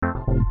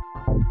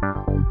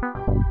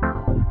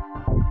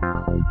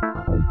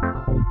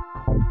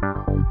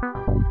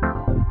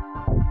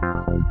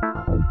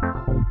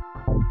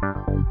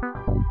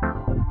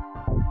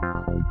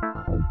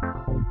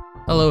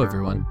Hello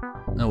everyone,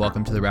 and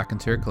welcome to the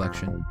Raconteur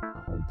Collection.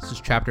 This is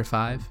Chapter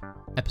 5,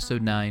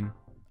 Episode 9,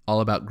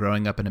 all about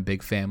growing up in a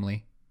big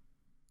family.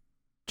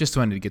 Just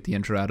wanted to get the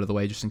intro out of the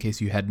way, just in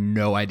case you had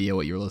no idea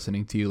what you were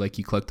listening to, like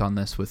you clicked on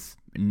this with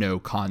no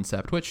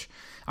concept, which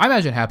I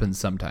imagine happens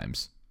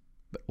sometimes,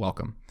 but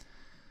welcome.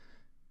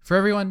 For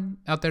everyone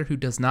out there who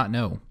does not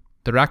know,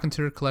 the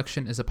Raconteur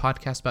Collection is a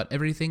podcast about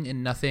everything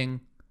and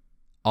nothing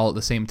all at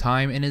the same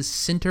time, and is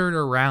centered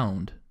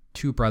around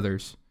two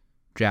brothers,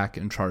 Jack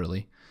and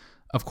Charlie.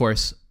 Of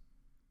course,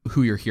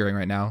 who you're hearing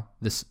right now,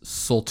 this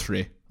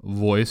sultry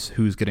voice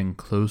who's getting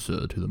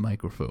closer to the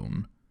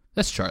microphone.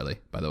 That's Charlie,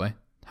 by the way.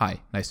 Hi,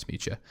 nice to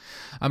meet you.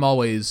 I'm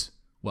always,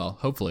 well,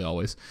 hopefully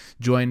always,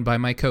 joined by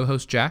my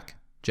co-host Jack.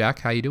 Jack,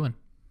 how you doing?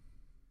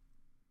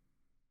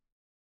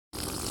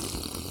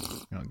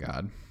 Oh,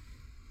 God.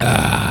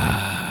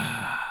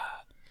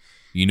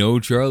 You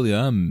know, Charlie,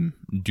 I'm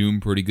doing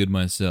pretty good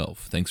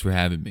myself. Thanks for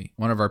having me.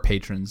 One of our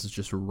patrons is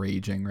just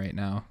raging right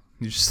now.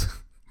 He just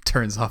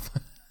turns off.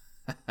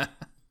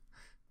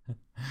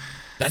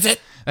 That's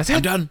it. That's I'm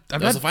it. done. I'm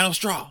That's done. the final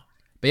straw.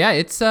 But yeah,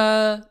 it's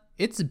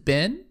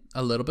been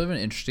a little bit of an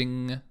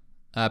interesting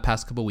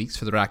past couple weeks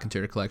for the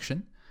Raconteur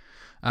Collection.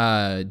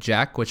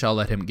 Jack, which I'll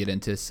let him get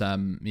into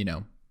some,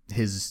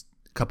 his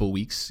couple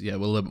weeks. Yeah,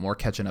 we'll a little bit more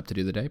catching up to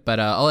do today, but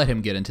I'll let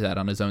him get into that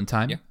on his own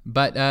time. Yeah.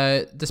 But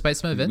despite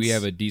some events, We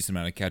have a decent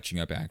amount of catching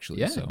up, actually.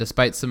 yeah, So.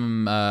 despite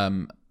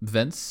some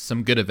events,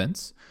 some good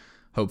events,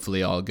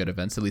 hopefully all good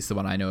events, at least the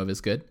one I know of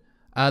is good.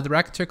 The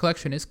Raconteur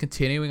Collection is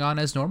continuing on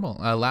as normal.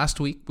 Last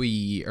week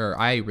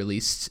I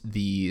released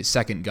The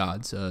Second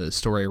Gods, a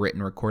story written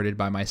and recorded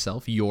by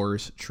myself,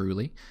 yours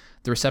truly.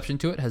 The reception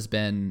to it has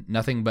been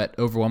nothing but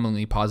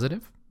overwhelmingly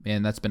positive,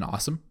 and that's been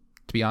awesome,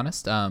 to be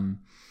honest.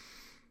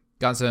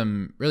 Got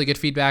some really good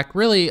feedback.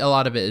 Really, a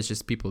lot of it is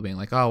just people being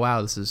like, oh,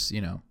 wow, this is,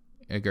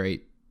 a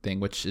great thing,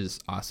 which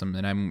is awesome.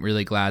 And I'm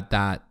really glad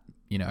that,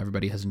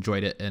 everybody has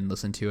enjoyed it and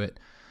listened to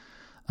it.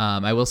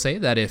 I will say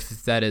that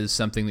if that is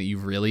something that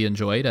you've really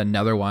enjoyed,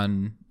 another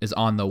one is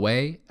on the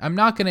way. I'm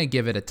not going to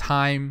give it a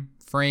time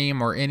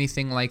frame or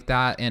anything like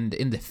that. And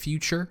in the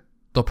future,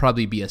 there'll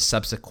probably be a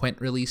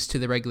subsequent release to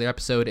the regular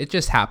episode. It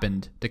just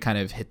happened to kind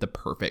of hit the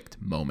perfect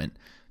moment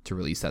to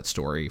release that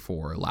story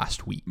for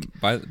last week.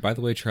 By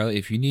the way, Charlie,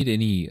 if you need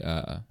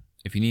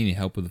any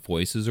help with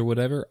voices or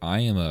whatever,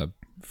 I am a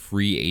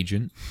free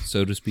agent,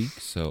 so to speak.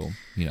 So,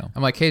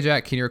 I'm like, hey,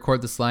 Jack, can you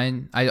record this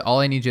line? All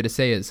I need you to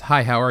say is,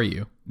 hi, how are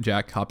you?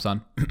 Jack hops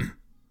on.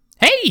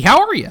 Hey,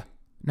 how are you?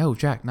 No,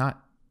 Jack,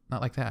 not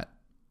like that.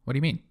 What do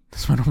you mean?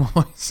 That's my normal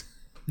voice.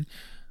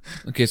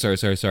 Okay, sorry.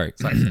 Sorry.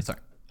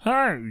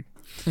 Hi.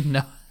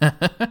 No.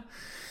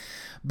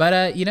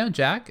 But,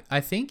 Jack, I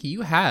think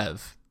you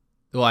have,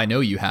 well, I know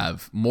you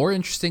have more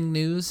interesting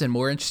news and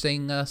more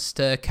interesting us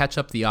to catch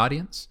up the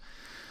audience.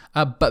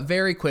 But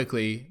very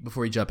quickly,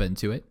 before we jump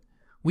into it,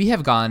 we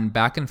have gone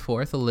back and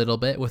forth a little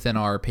bit within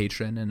our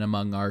patron and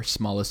among our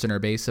small listener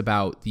base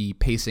about the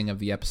pacing of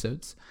the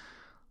episodes.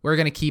 We're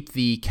going to keep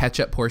the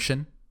catch-up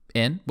portion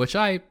in, which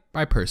I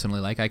personally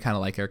like. I kind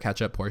of like our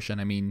catch-up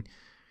portion. I mean,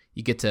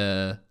 you get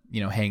to,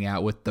 hang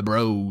out with the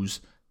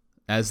bros,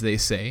 as they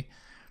say.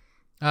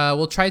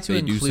 We'll try to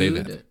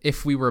include,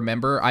 if we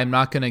remember, I'm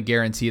not going to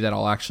guarantee that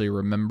I'll actually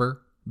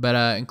remember,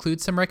 but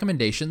include some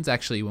recommendations,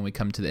 actually, when we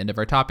come to the end of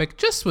our topic,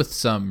 just with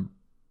some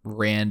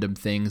random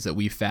things that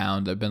we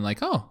found. I've been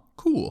like, oh,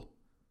 cool.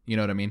 You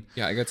know what I mean?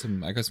 Yeah, I got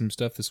some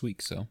stuff this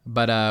week, so.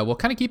 But we'll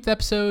kind of keep the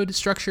episode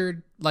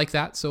structured like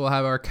that. So we'll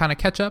have our kind of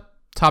catch up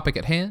topic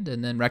at hand,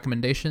 and then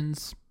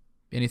recommendations,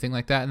 anything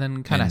like that, and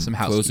then kind of some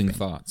housekeeping.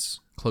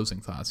 Closing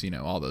thoughts,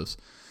 all those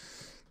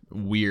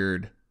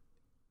weird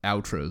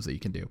outros that you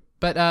can do.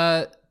 But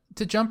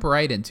to jump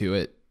right into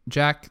it,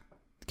 Jack,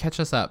 catch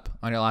us up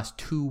on your last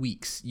 2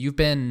 weeks. You've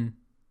been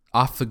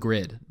off the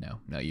grid.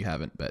 No, you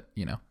haven't, but,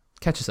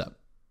 catch us up.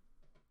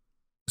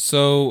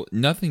 So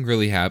nothing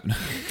really happened.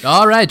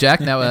 All right,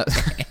 Jack. Now,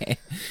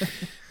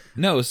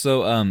 No.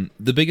 So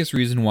the biggest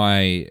reason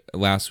why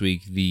last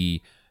week the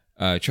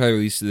Charlie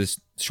released this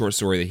short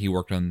story that he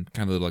worked on,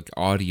 kind of like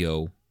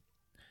audio,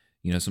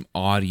 some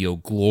audio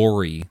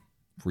glory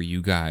for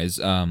you guys.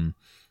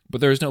 But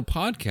there was no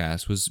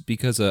podcast, was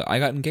because I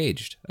got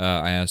engaged.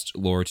 I asked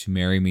Laura to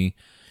marry me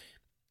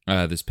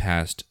this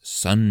past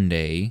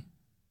Sunday.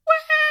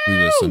 Woo!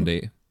 It was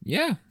Sunday.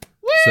 Yeah.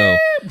 Woo! So,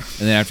 and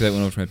then after that,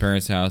 went over to my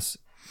parents' house,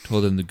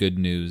 told them the good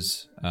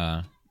news,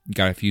 got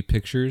a few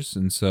pictures,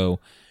 and so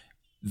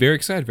very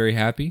excited, very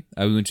happy.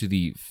 We went to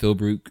the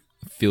Philbrook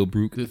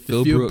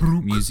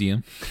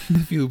Museum. The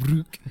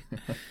Philbrook.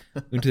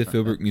 Went to the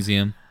Philbrook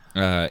Museum,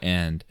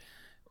 and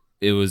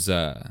it was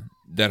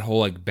that whole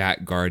like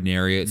back garden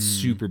area. It's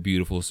super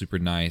beautiful, super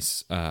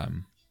nice.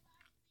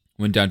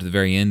 Went down to the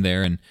very end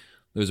there, and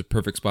there was a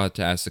perfect spot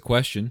to ask the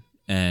question.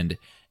 And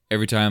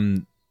every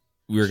time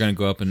we were gonna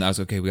go up, and I was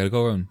like, okay, we gotta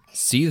go and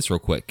see this real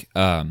quick.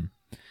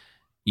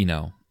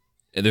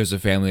 There's a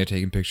family there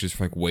taking pictures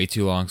for like way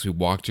too long, so we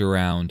walked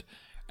around,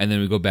 and then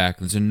we go back,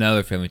 and there's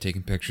another family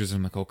taking pictures, and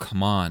I'm like, oh,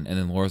 come on. And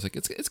then Laura's like,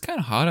 it's kind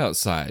of hot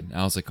outside. And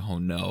I was like, oh,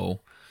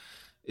 no.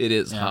 It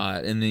is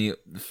hot. And then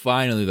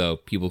finally, though,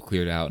 people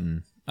cleared out,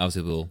 and I was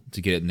able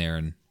to get in there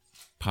and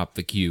pop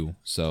the queue.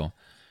 So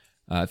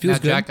it feels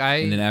good. Jack, I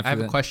and then after have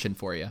that, a question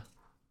for you.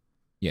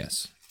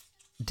 Yes.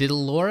 Did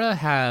Laura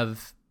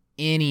have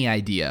any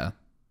idea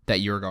that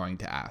you were going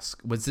to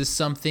ask? Was this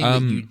something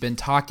that you'd been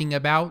talking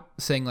about,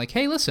 saying like,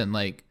 hey, listen,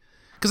 like,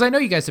 because I know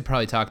you guys have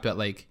probably talked about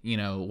like, you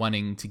know,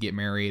 wanting to get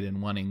married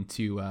and wanting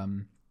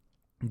to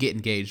get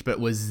engaged, but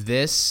was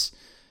this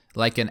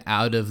like an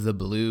out of the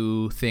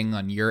blue thing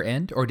on your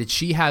end, or did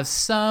she have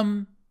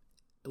some,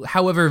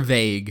 however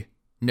vague,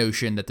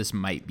 notion that this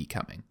might be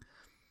coming?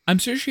 I'm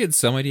sure she had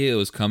some idea it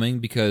was coming,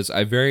 because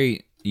I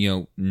very,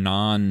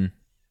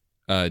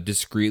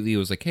 discreetly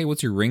was like, hey,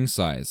 what's your ring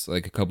size?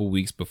 Like a couple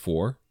weeks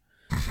before.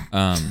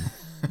 But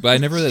I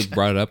never like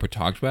brought it up or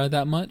talked about it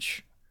that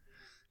much.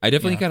 I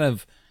definitely kind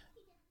of,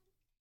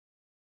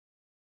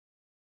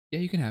 yeah,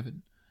 you can have it.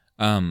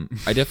 I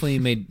definitely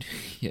made,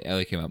 yeah,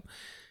 Ellie came up.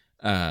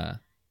 I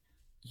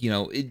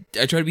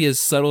try to be as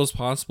subtle as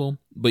possible,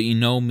 but you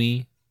know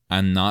me,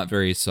 I'm not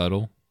very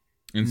subtle.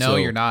 And no,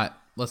 you're not.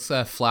 Let's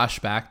flash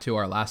back to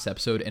our last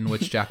episode in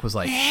which Jack was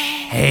like,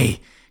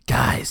 hey,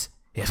 guys,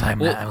 if I'm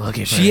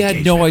looking for she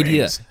had no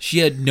idea. rings. She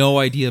had no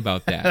idea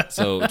about that.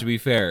 So to be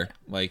fair,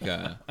 like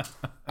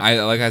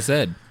I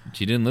said,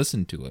 she didn't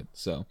listen to it.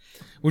 So,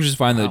 which is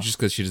fine though, just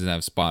because she doesn't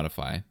have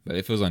Spotify. But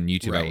if it was on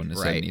YouTube, I wouldn't have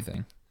said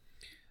anything.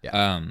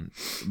 Yeah.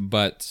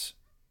 But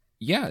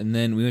yeah, and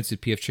then we went to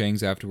PF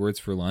Chang's afterwards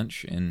for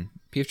lunch, and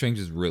PF Chang's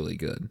is really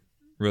good.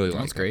 Really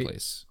like that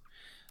place.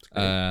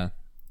 But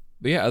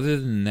yeah, other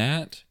than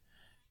that,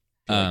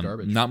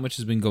 not much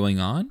has been going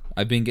on.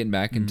 I've been getting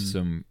back into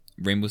some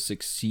Rainbow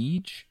Six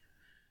Siege,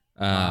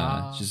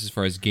 just as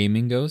far as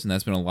gaming goes, and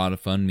that's been a lot of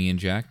fun. Me and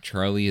Jack.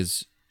 Charlie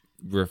has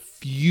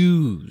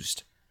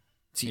refused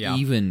to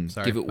even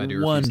give it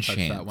one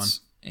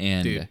chance,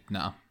 and dude,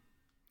 no,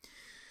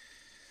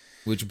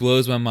 which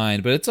blows my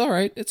mind. But it's all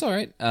right. It's all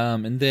right.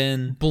 And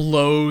then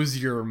blows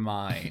your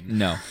mind.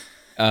 No,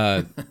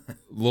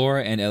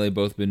 Laura and Ellie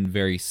both been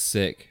very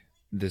sick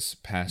this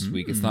past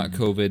week. It's not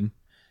COVID.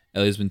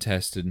 Ellie's been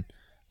tested.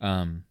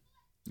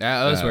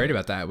 I was worried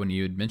about that when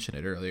you had mentioned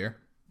it earlier.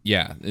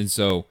 Yeah, and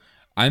so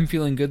I'm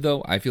feeling good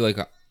though. I feel like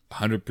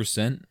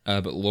 100%.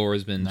 But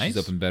Laura's been she's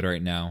up in bed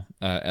right now.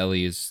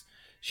 Ellie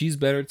she's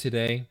better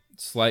today.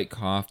 Slight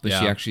cough, but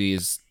she actually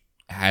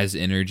has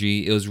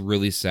energy. It was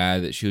really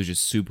sad that she was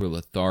just super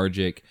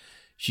lethargic.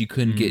 She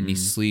couldn't get any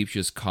sleep. She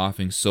was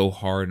coughing so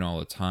hard and all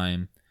the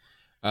time.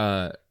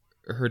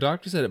 Her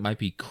doctor said it might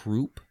be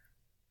croup,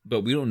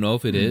 but we don't know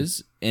if it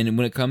is. And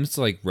when it comes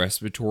to like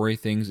respiratory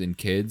things in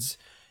kids,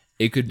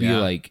 it could be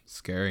like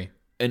scary,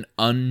 an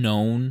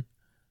unknown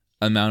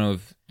amount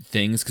of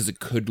things, because it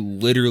could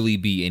literally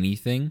be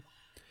anything.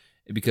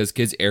 Because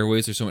kids'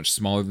 airways are so much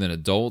smaller than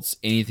adults,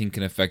 anything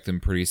can affect them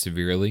pretty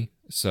severely.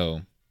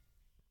 So,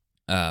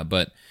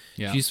 but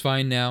she's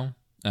fine now.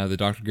 The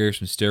doctor gave her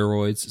some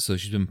steroids, so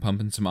she's been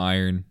pumping some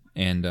iron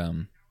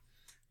and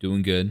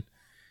doing good.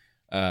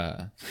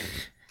 Not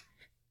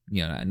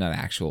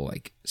actual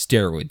like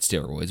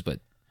steroids, but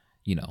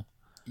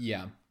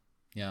Yeah.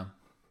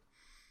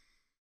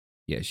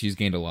 Yeah, she's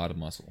gained a lot of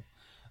muscle.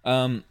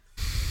 And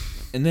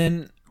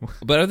then,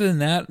 but other than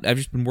that, I've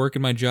just been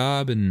working my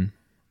job and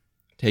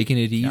taking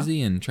it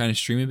easy and trying to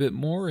stream a bit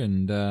more.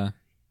 And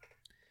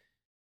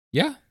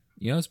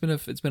it's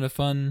been a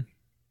fun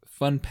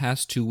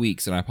past 2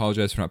 weeks. And I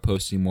apologize for not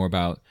posting more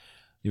about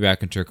the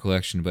Raconteur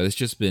collection, but it's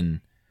just been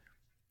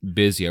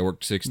busy. I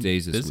worked 6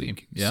 days this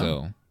week. Yeah,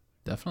 so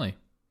definitely.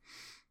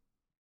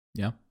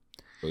 Yeah.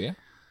 Oh yeah.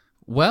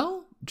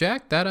 Well,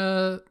 Jack,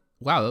 that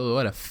wow,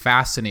 what a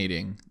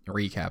fascinating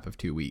recap of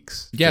 2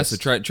 weeks. Yeah, so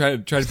try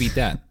to beat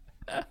that.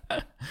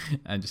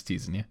 I'm just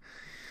teasing you.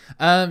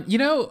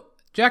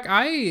 Jack,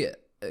 I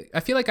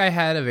feel like I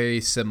had a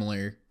very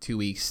similar 2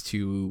 weeks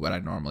to what I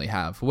normally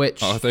have,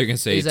 which I thought you were gonna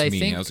say it to me.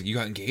 think, I was like, you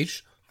got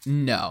engaged?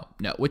 No,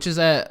 which is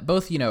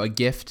both a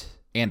gift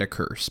and a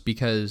curse,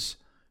 because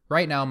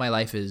right now my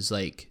life is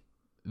like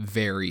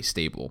very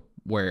stable,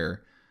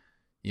 where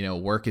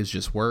work is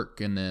just work,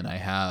 and then I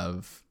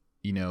have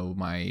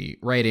my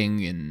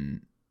writing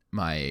and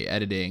my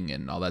editing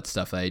and all that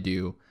stuff that I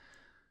do.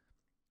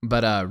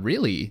 But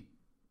really,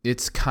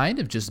 it's kind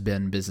of just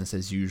been business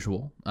as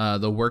usual.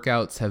 The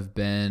workouts have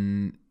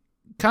been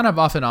kind of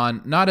off and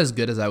on, not as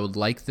good as I would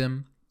like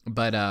them,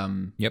 but I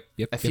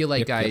feel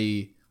like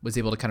I was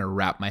able to kind of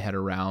wrap my head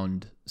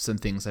around some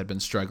things I've been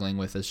struggling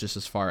with,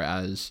 as far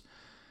as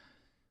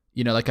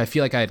I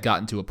feel like I had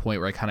gotten to a point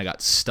where I kind of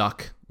got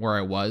stuck where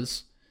I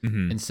was.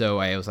 Mm-hmm. And so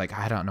I was like,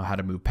 I don't know how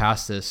to move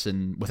past this.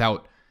 And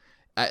without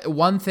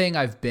one thing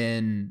I've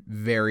been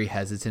very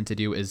hesitant to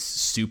do is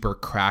super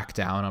crack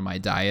down on my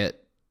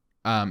diet.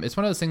 It's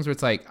one of those things where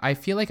it's like, I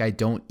feel like I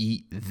don't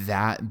eat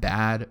that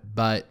bad,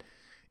 but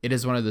it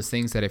is one of those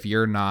things that if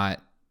you're not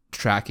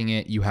tracking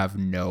it, you have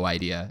no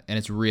idea. And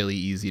it's really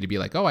easy to be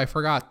like, oh, I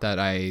forgot that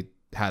I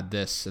had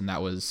this and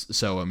that was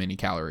so many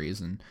calories.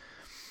 And,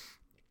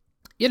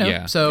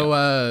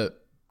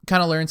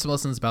 kind of learned some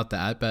lessons about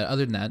that. But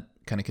other than that,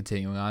 kind of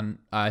continuing on,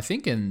 I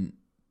think in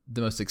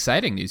the most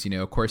exciting news,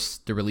 of course,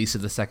 the release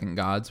of The Second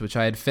Gods, which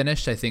I had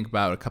finished, I think,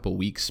 about a couple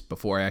weeks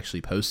before I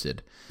actually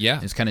posted. Yeah.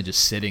 It was kind of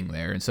just sitting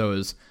there. And so it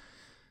was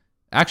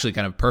actually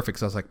kind of perfect.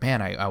 So I was like,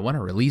 man, I want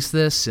to release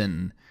this,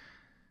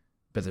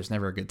 but there's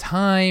never a good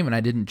time. And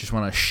I didn't just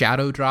want to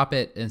shadow drop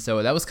it. And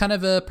so that was kind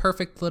of a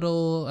perfect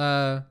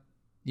little,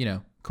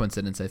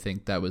 coincidence, I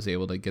think, that was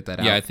able to get that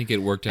out. Yeah, I think it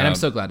worked out. And I'm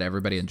so glad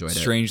everybody enjoyed it.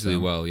 Strangely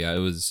well. Yeah, it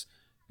was,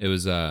 I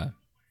was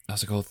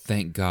like, oh,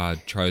 thank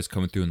God Charlie's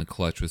coming through in the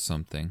clutch with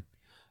something.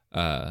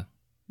 And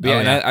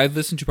I've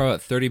listened to probably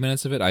about 30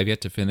 minutes of it. I've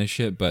yet to finish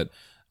it, but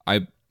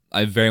I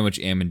very much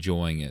am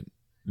enjoying it,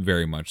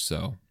 very much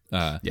so.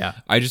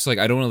 I just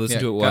I don't want to listen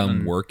to it while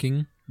I'm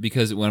working,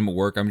 because when I'm at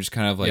work, I'm just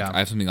kind of I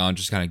have something on,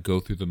 just kind of go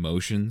through the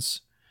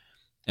motions.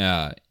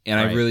 And right.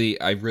 I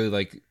really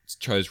like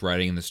Charlie's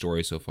writing and the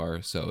story so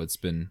far. So it's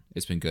been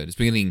good. It's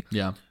been getting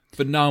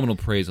phenomenal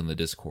praise on the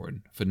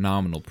Discord.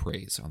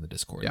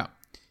 Yeah,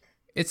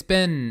 it's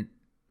been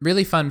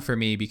really fun for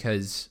me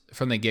because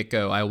from the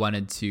get-go, I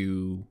wanted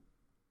to,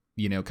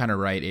 kind of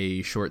write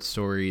a short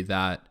story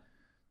that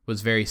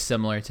was very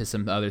similar to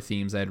some other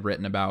themes I had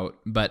written about,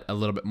 but a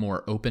little bit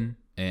more open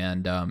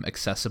and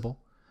accessible.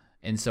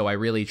 And so I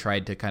really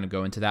tried to kind of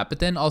go into that, but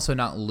then also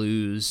not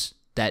lose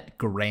that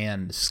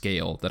grand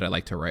scale that I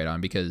like to write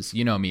on, because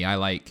you know me, I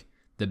like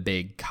the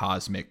big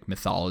cosmic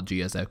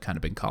mythology, as I've kind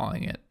of been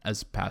calling it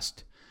as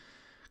past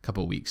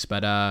couple of weeks.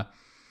 But I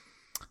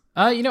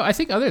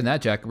think other than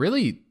that, Jack,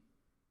 really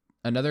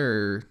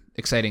another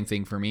exciting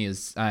thing for me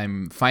is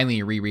I'm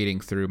finally rereading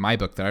through my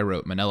book that I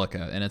wrote,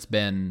 Manelica, and it's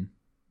been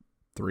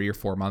 3 or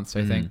 4 months,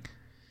 I think.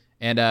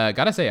 And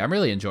gotta say, I'm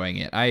really enjoying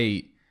it.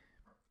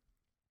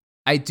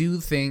 I do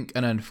think,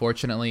 and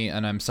unfortunately,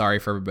 and I'm sorry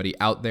for everybody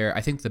out there,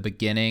 I think the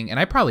beginning, and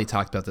I probably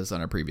talked about this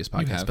on a previous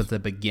podcast, but the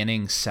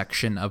beginning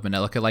section of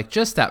Manelica,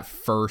 just that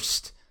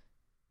first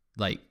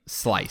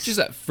slice, just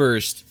that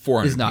first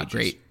 400 is not pages.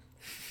 Great.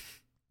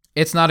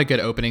 It's not a good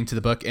opening to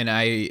the book, and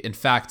in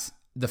fact,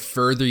 the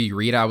further you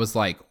read, I was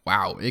like,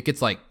 wow, it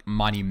gets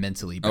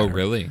monumentally better. Oh,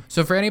 really?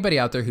 So for anybody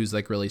out there who's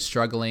really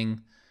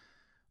struggling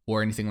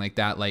or anything like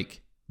that,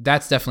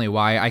 that's definitely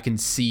why I can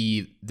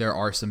see there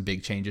are some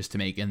big changes to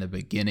make in the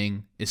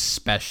beginning,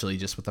 especially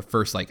just with the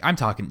first, I'm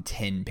talking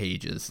 10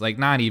 pages,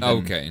 not even,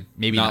 okay,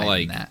 maybe not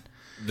even that.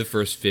 The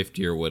first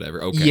 50 or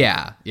whatever. Okay.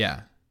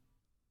 Yeah.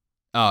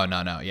 Oh,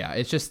 no. Yeah.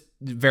 It's just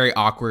very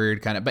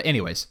awkward kind of, but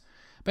anyways,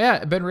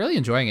 I've been really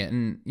enjoying it.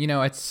 And,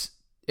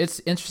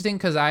 it's interesting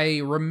because I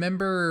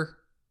remember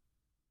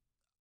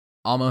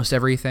almost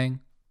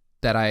everything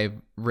that I've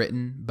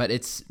written, but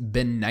it's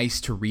been nice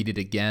to read it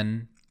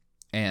again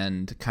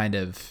and kind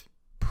of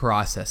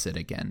process it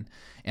again.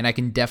 And I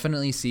can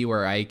definitely see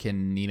where I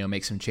can,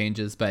 make some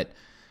changes. But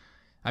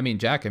I mean,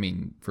 Jack,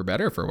 for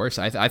better or for worse,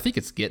 I think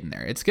it's getting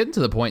there. It's getting to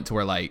the point to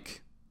where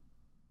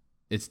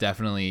it's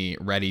definitely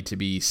ready to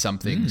be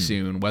something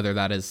soon, whether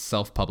that is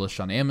self-published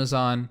on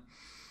Amazon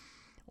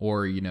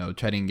or,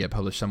 trying to get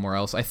published somewhere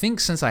else. I think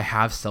since I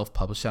have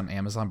self-published on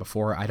Amazon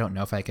before, I don't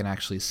know if I can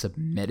actually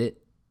submit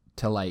it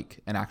to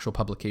an actual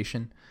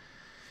publication.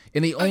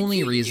 And the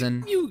only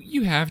reason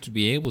you have to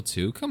be able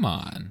to, come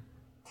on.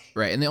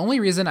 Right. And the only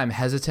reason I'm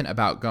hesitant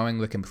about going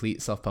the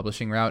complete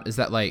self-publishing route is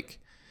that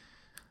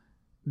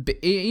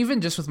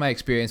even just with my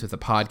experience with the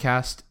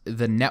podcast,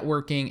 the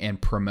networking and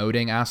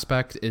promoting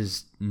aspect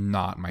is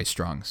not my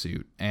strong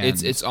suit.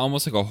 And it's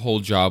almost like a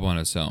whole job on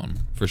its own,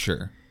 for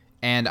sure.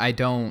 And I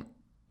don't,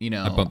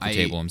 I bumped the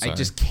table, I'm sorry. I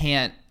just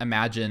can't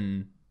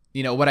imagine,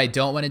 what I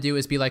don't want to do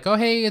is be oh,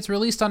 hey, it's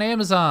released on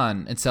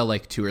Amazon, and sell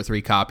 2 or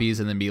 3 copies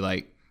and then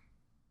be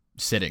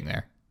sitting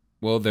there.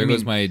 Well, there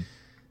goes my,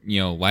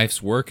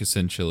 life's work,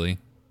 essentially.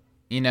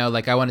 I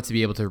want it to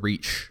be able to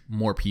reach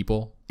more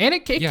people. And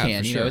it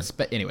can, sure.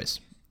 But anyways,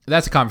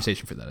 that's a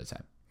conversation for another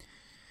time.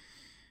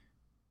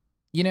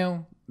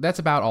 That's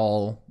about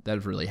all that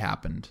has really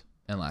happened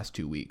in the last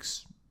 2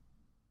 weeks.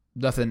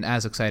 Nothing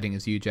as exciting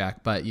as you,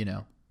 Jack, but,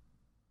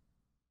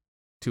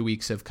 2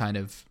 weeks of kind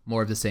of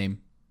more of the same,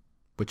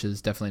 which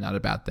is definitely not a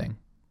bad thing.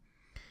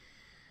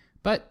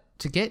 But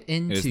to get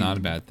into... It's not a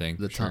bad thing,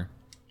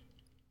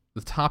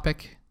 the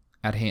topic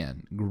at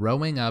hand,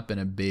 growing up in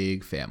a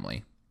big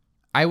family.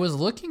 I was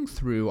looking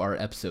through our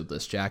episode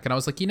list, Jack, and I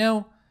was like,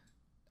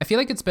 I feel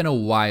like it's been a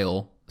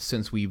while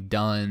since we've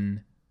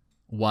done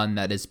one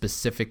that is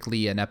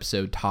specifically an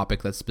episode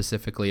topic that's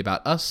specifically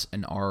about us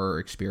and our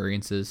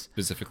experiences.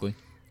 Specifically.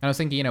 And I was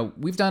thinking,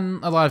 we've done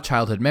a lot of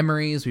childhood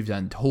memories, we've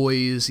done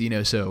toys,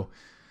 so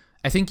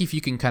I think if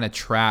you can kind of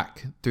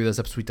track through those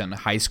episodes we've done in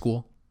high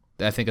school,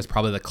 I think is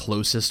probably the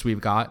closest we've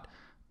got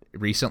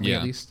recently,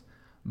 at least.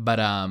 But,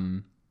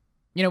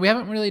 we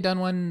haven't really done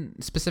one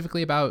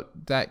specifically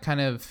about that kind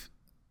of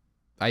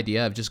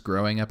idea of just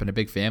growing up in a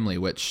big family,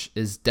 which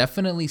is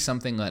definitely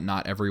something that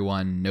not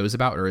everyone knows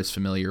about or is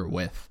familiar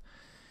with.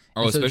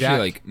 Oh, so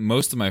especially Jack,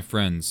 most of my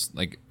friends,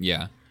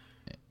 Yeah.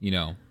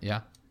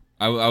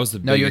 I was the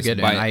biggest you're good,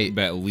 by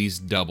at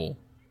least double.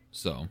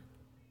 So.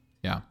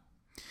 Yeah.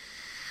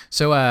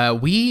 So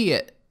we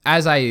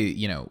as I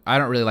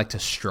don't really like to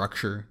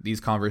structure these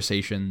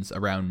conversations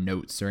around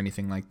notes or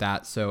anything like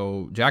that.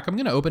 So, Jack, I'm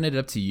going to open it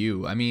up to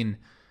you. I mean,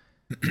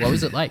 what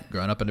was it like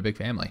growing up in a big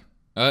family?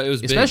 It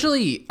was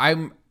especially big.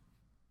 I'm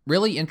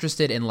really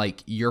interested in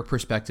like your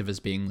perspective as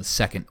being the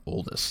second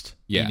oldest.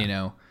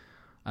 Yeah.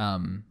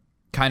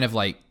 Kind of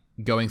like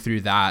going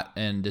through that,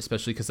 and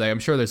especially because I'm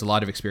sure there's a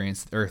lot of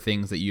experience or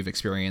things that you've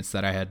experienced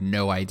that I had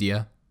no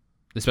idea,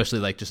 especially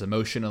like just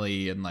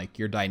emotionally and like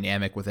your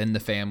dynamic within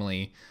the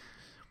family.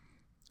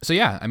 So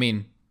yeah, I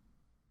mean,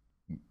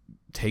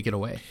 take it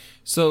away.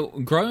 So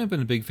growing up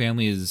in a big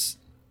family is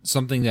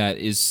something that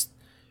is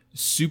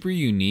super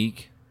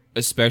unique,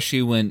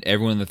 especially when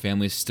everyone in the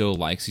family still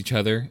likes each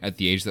other at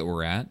the age that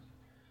we're at.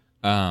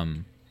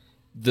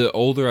 The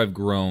older I've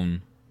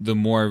grown, the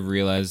more I've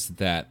realized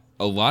that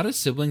a lot of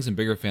siblings in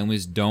bigger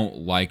families don't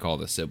like all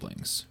the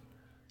siblings.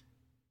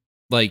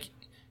 Like,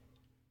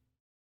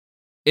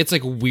 it's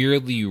like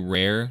weirdly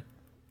rare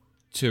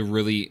to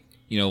really,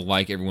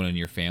 like everyone in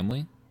your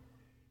family.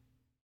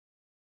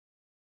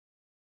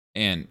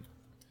 And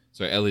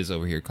sorry, Ellie's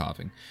over here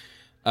coughing.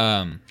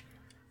 You're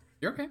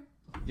okay.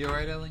 You all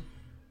right, Ellie?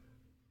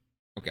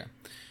 Okay.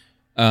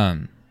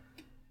 Trying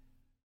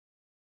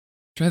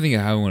to think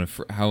of how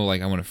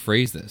I want to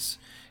phrase this.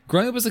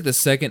 Growing up as like the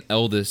second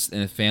eldest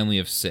in a family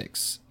of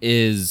 6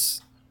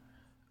 is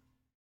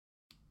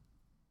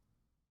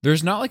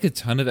there's not like a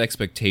ton of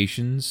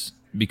expectations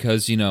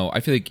because I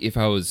feel like if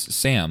I was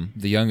Sam,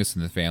 the youngest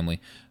in the family,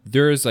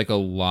 there is like a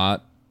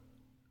lot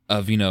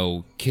of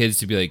kids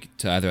to be like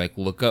to either like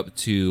look up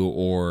to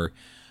or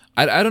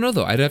I don't know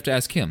though. I'd have to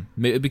ask him.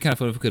 Maybe it'd be kind of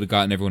fun if we could have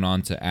gotten everyone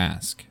on to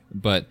ask.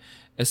 But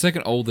as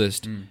second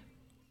oldest,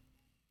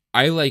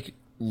 I like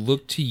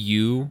look to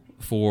you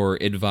for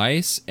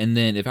advice, and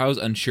then if I was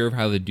unsure of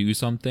how to do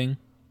something,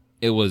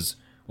 it was,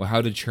 well,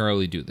 how did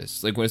Charlie do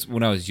this? Like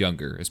when I was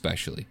younger,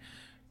 especially,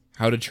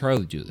 how did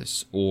Charlie do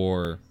this?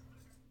 Or,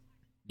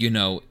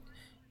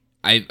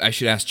 I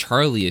should ask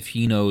Charlie if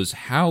he knows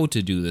how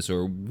to do this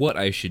or what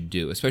I should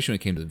do, especially when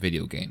it came to the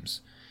video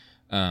games.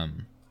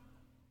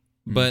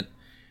 But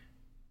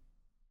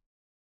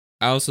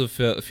I also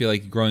feel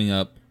like growing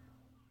up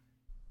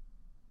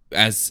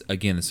as,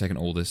 again, the second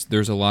oldest,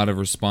 there's a lot of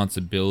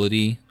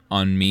responsibility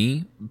on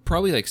me,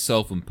 probably like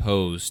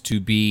self-imposed, to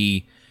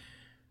be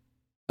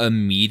a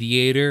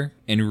mediator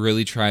and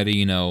really try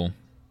to,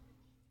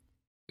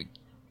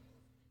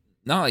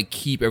 not like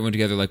keep everyone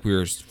together like we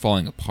were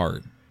falling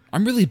apart.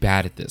 I'm really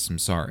bad at this. I'm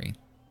sorry.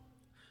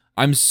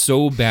 I'm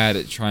so bad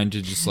at trying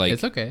to just like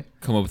it's okay.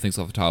 Come up with things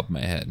off the top of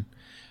my head.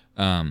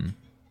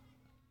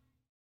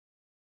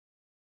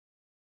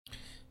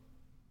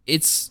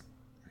 It's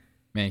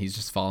man, he's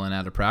just fallen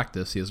out of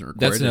practice. He hasn't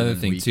recorded. That's another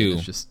thing too.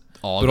 It's just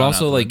all but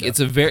also like it's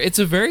a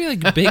very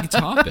like big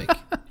topic.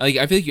 Like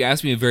I feel like you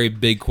asked me a very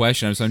big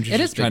question, so I'm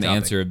just trying to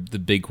answer the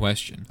big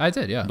question. I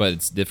did, yeah. But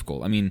it's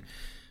difficult. I mean,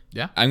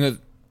 yeah. I'm gonna.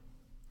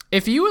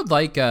 If you would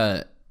like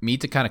me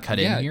to kind of cut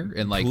in here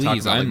and like talk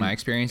about like, my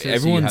experiences,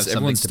 everyone's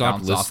so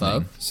stopped listening,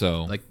 off of,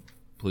 so like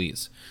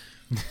please.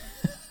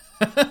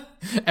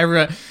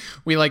 Everyone,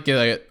 we like get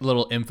a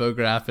little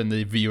infograph and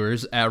the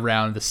viewers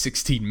around the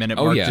 16-minute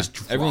mark. Just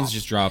drop. Everyone's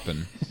just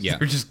dropping. Yeah,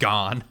 they're just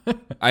gone.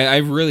 I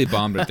really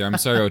bombed it there. I'm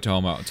sorry to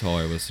tell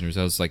our listeners.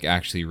 I was like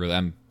actually really,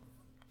 I'm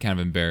kind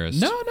of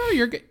embarrassed. No,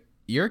 you're good.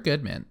 You're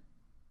good, man.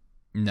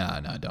 No,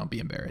 don't be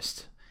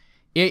embarrassed.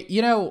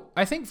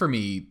 I think for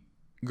me,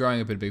 growing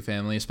up in a big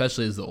family,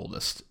 especially as the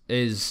oldest,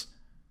 is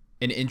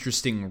an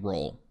interesting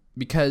role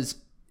because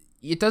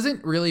it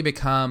doesn't really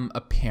become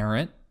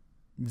apparent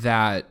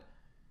that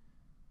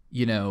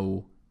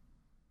you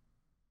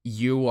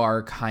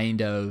are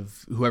kind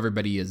of who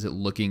everybody is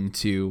looking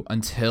to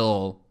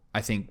until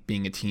I think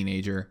being a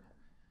teenager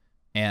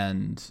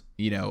and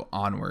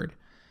onward.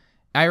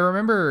 I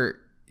remember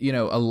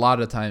a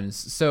lot of times,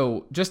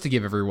 so just to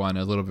give everyone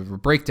a little bit of a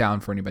breakdown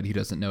for anybody who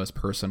doesn't know us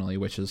personally,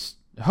 which is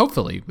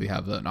hopefully we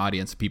have an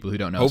audience of people who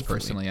don't know us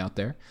personally out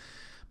there.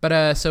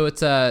 But so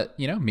it's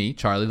me,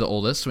 Charlie, the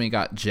oldest. We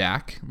got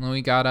Jack, and then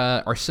we got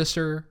our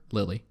sister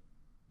Lily,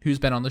 who's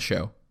been on the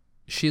show.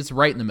 She's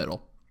right in the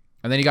middle.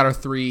 And then you got our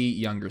 3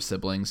 younger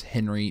siblings,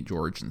 Henry,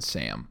 George, and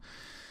Sam.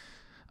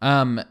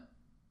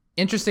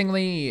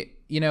 Interestingly,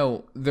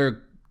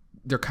 they're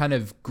kind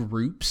of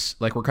groups.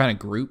 Like we're kind of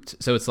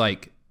grouped. So it's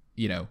like,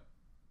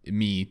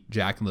 me,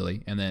 Jack, and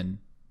Lily, and then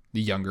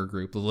the younger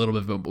group, a little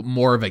bit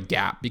more of a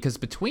gap because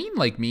between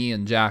like me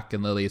and Jack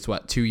and Lily, it's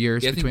what, 2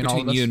 years between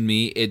all of us? You and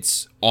me,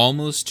 it's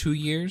almost 2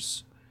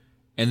 years.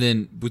 And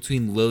then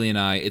between Lily and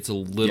I, it's a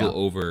little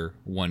over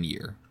 1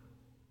 year.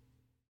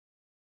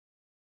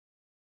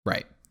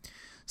 Right.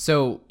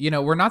 So,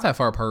 we're not that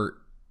far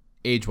apart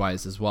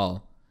age-wise as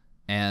well.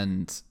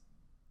 And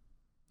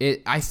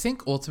I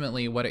think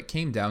ultimately what it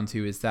came down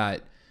to is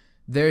that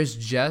there's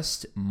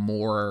just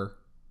more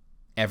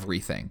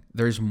everything.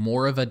 There's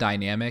more of a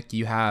dynamic.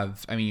 You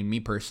have, me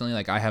personally,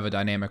 like I have a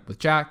dynamic with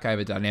Jack. I have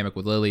a dynamic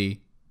with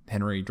Lily,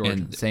 Henry, George,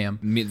 and Sam.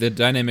 The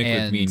dynamic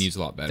with me and you's a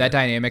lot better. That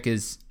dynamic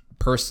is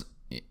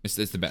It's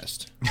the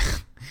best.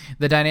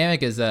 the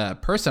dynamic is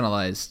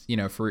personalized,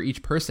 for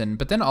each person.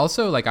 But then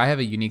also, like, I have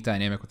a unique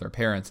dynamic with our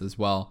parents as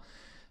well,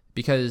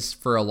 because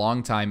for a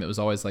long time it was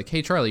always like,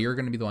 hey, Charlie, you're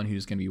going to be the one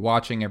who's going to be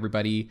watching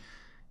everybody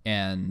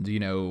and,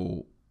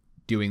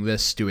 doing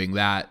this, doing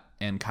that,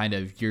 and kind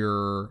of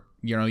you're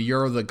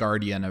the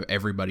guardian of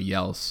everybody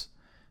else.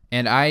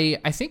 And I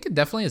think it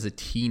definitely as a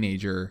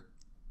teenager,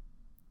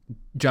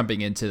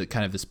 jumping into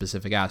kind of the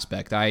specific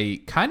aspect,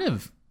 I kind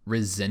of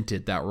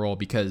resented that role,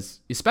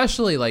 because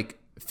especially like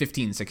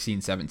 15,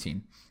 16,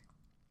 17,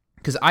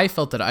 because I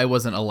felt that I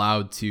wasn't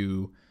allowed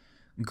to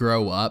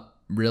grow up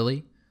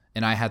really,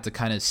 and I had to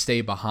kind of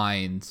stay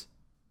behind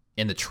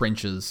in the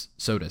trenches,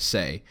 so to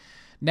say.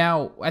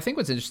 Now, I think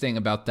what's interesting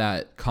about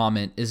that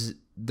comment is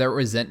that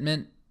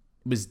resentment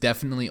was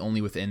definitely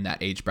only within that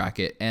age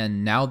bracket.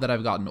 And now that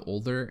I've gotten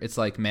older, it's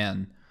like,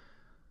 man,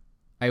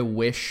 I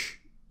wish,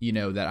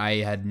 that I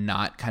had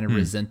not kind of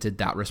resented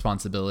that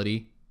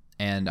responsibility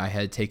and I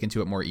had taken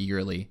to it more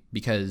eagerly,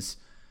 because,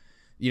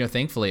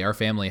 thankfully our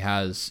family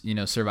has,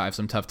 survived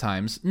some tough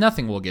times.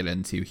 Nothing we'll get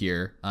into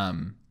here.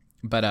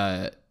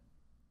 But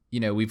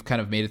we've kind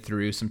of made it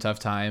through some tough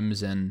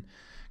times and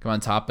come on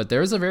top, but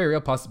there's a very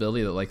real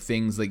possibility that like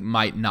things like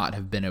might not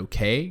have been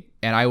okay.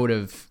 And I would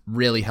have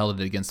really held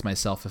it against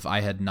myself if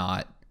I had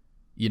not,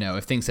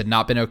 if things had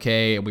not been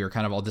okay and we were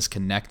kind of all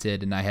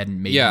disconnected and I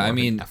hadn't made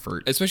an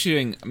effort. Especially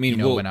during,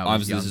 when I was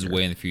obviously younger. This is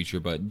way in the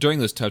future, but during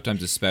those tough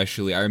times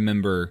especially, I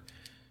remember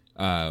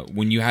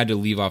when you had to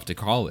leave off to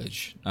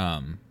college,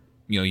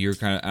 you're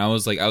kind of, I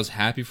was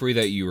happy for you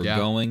that you were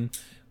going,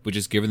 but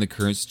just given the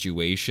current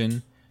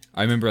situation,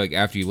 I remember like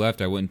after you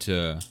left, I went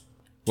to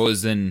what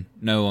was then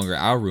no longer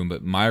our room,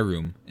 but my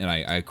room. And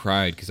I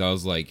cried because I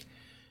was like,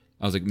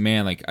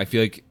 man, like, I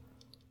feel like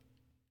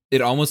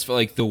it almost felt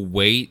like the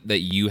weight that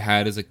you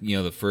had as like,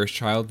 the first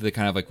child, the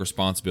kind of like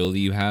responsibility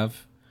you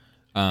have,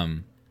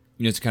 to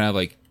kind of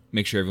like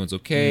make sure everyone's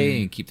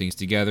okay and keep things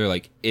together.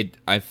 Like it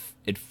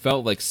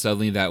felt like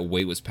suddenly that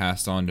weight was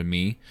passed on to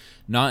me,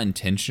 not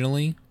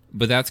intentionally,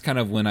 but that's kind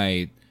of when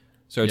I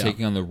started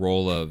taking on the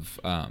role of,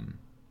 I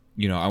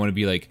want to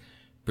be like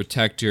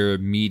protector,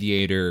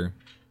 mediator,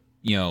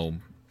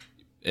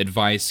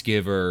 advice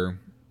giver,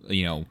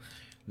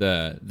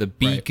 the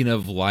beacon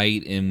of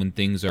light, and when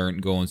things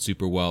aren't going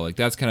super well, like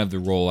that's kind of the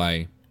role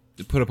I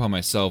put upon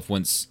myself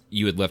once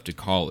you had left to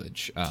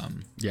college.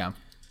 And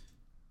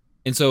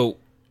so,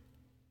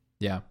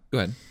 go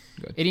ahead.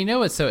 And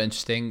what's so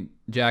interesting,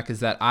 Jack,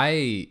 is that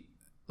I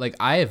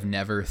have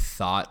never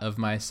thought of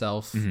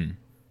myself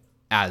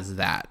as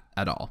that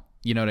at all.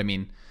 You know what I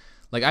mean?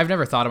 Like I've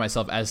never thought of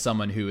myself as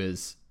someone who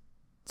is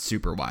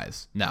super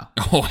wise. No.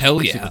 Oh,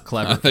 hell yeah. Super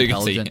clever,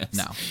 intelligent. Yes.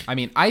 No. I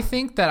mean, I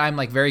think that I'm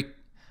like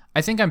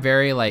I'm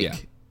very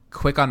like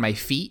quick on my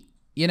feet,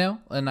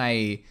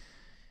 and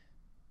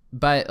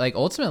but like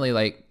ultimately,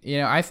 like,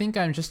 I think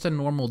I'm just a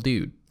normal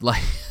dude.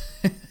 Like,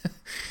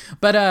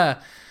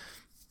 but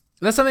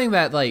that's something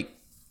that like,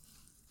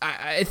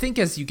 I think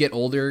as you get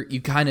older, you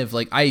kind of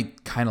like, I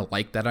kind of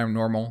like that I'm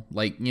normal.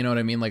 Like, you know what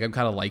I mean? Like I'm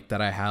kind of like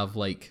that I have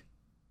like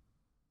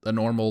a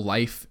normal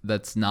life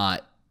that's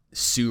not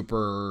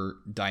super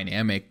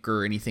dynamic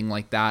or anything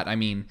like that. I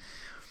mean,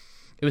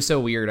 it was so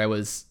weird. I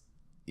was,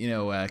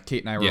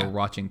 Kate and I were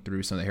watching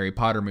through some of the Harry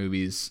Potter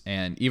movies,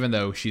 and even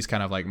though she's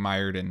kind of like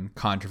mired in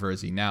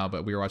controversy now,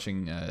 but we were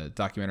watching a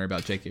documentary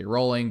about J.K.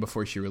 Rowling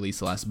before she released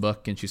the last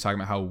book, and she's talking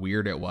about how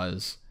weird it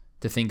was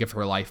to think of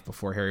her life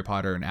before Harry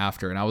Potter and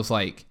after. And I was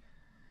like,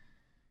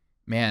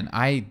 man,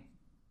 I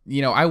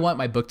want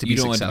my book to be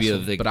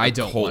successful, but I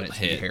don't want it to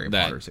be Harry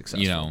Potter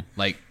successful.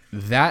 Like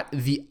that,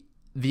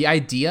 the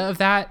idea of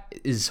that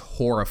is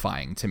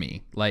horrifying to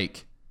me.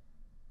 Like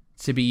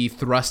to be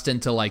thrust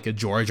into like a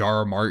George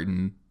R.R.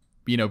 Martin,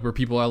 where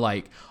people are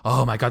like,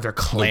 oh my God, they're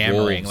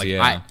clamoring. The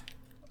wolves,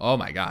 oh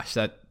my gosh,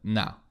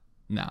 no.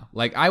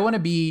 Like I want to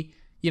be,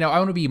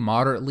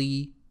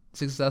 moderately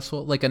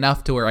successful, like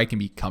enough to where I can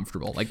be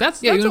comfortable. Like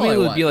that's you all I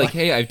would want. be like,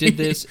 hey, I did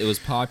this. It was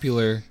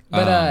popular.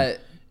 But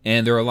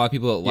and there are a lot of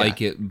people that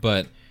like it,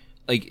 but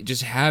like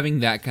just having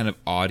that kind of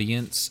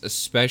audience,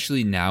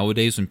 especially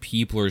nowadays when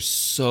people are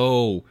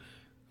so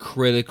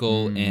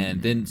critical,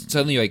 and then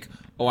suddenly like,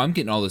 oh, I'm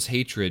getting all this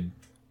hatred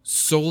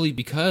solely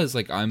because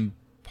like I'm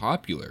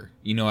popular.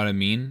 You know what I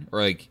mean? Or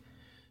like,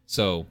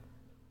 so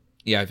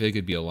yeah, I feel like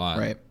it'd be a lot.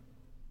 Right.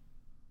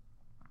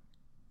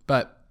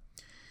 But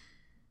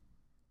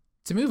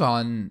to move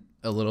on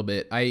a little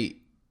bit, I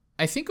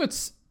think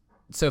what's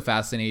so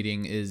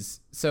fascinating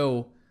is,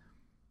 so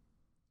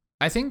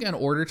I think in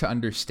order to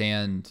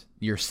understand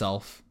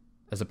yourself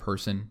as a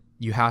person,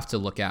 you have to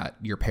look at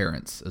your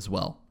parents as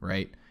well,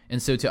 right?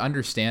 And so to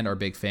understand our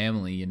big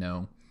family,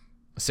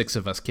 6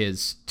 of us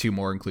kids, 2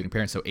 more including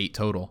parents, so 8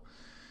 total,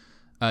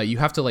 you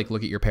have to like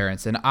look at your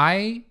parents. And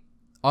I'm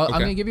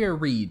going to give you a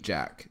read,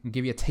 Jack. I'll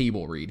give you a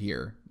table read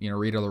here,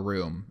 read of the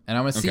room. And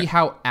I'm going to see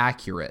how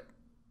accurate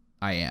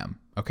I am,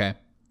 okay?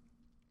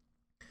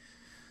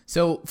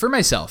 So for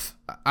myself,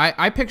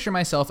 I picture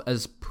myself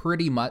as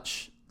pretty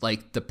much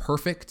like the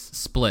perfect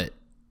split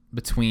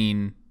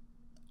between,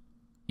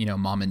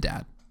 mom and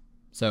dad.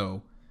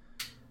 So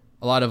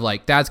a lot of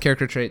like dad's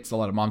character traits, a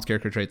lot of mom's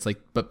character traits, like,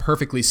 but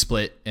perfectly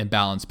split and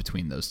balanced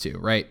between those two,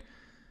 right?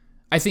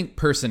 I think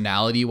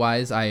personality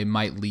wise, I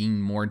might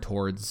lean more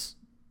towards,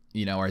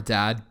 our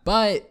dad,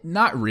 but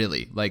not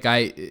really. Like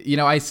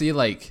I see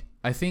like,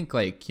 I think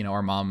like,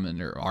 our mom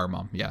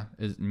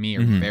is me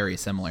are very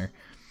similar.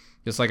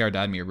 Just like our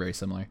dad and me are very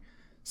similar.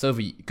 So if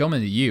we go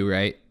into you,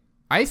 right?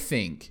 I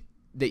think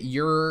that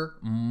you're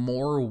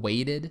more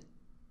weighted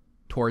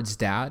towards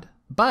dad,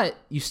 but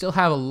you still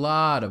have a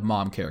lot of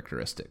mom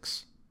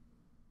characteristics.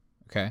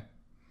 Okay.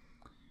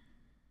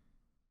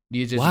 Do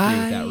you just agree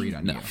with that read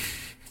on you?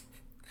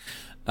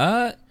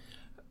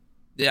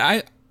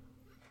 Yeah,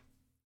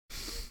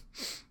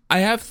 I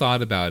have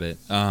thought about it.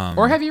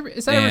 Or have you?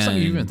 Is that ever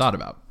something you've even thought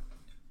about?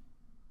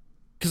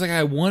 Because like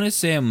I want to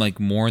say I'm like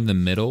more in the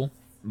middle,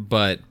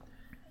 but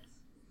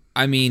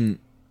I mean,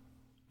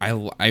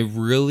 I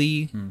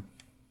really.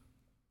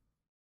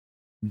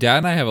 Dad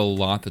and I have a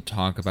lot to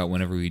talk about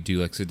whenever we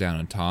do like sit down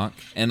and talk,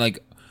 and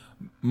like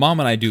mom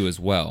and I do as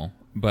well.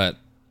 But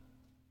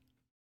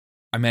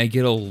I mean, I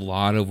get a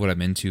lot of what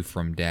I'm into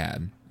from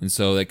dad, and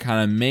so that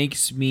kind of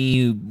makes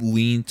me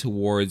lean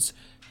towards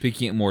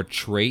picking up more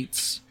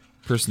traits,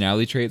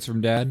 personality traits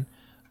from dad.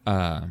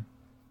 But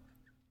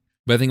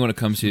I think when it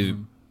comes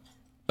to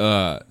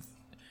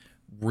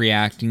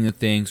reacting to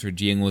things or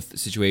dealing with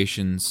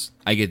situations,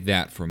 I get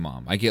that from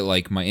mom. I get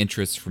like my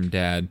interests from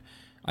dad.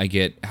 I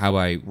get how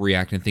I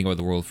react and think about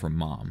the world from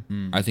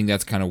mom. I think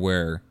that's kind of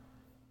where.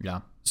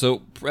 Yeah.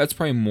 So that's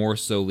probably more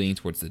so leaning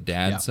towards the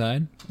dad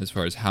side as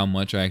far as how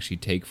much I actually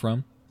take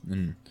from.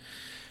 And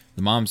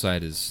the mom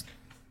side is,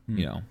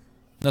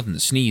 nothing to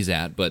sneeze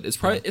at, but it's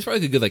probably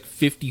a good like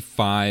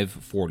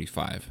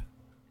 55-45.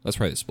 That's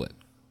probably the split.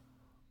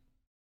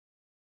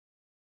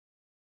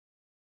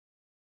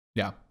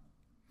 Yeah.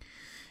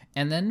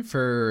 And then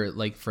for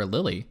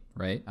Lily,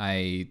 right?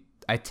 I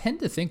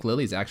tend to think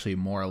Lily's actually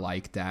more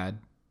like dad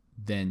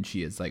than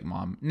she is like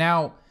mom.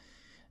 Now,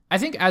 I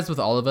think as with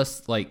all of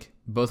us, like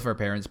both of our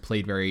parents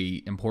played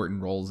very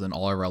important roles in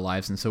all of our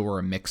lives, and so we're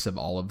a mix of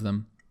all of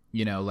them.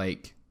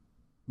 Like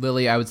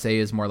Lily, I would say,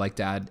 is more like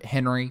dad.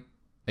 Henry,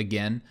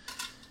 again,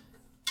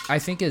 I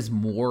think is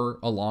more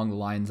along the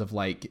lines of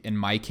like in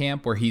my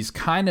camp where he's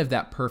kind of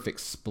that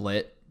perfect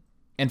split.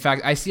 In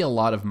fact, I see a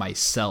lot of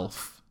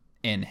myself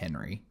in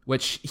Henry,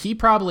 which he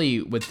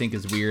probably would think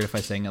is weird if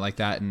I sang it like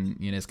that, and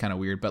it's kind of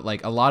weird, but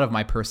like a lot of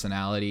my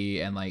personality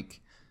and like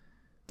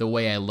the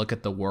way I look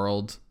at the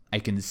world, I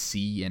can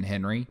see in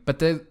Henry.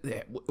 But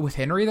with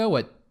Henry though,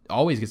 what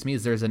always gets me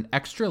is there's an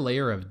extra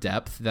layer of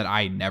depth that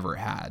I never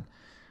had,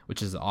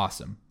 which is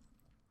awesome.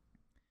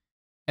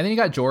 And then you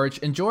got George,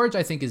 and George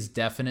I think is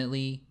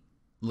definitely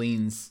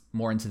leans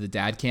more into the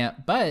dad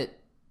camp, but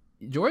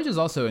George is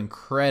also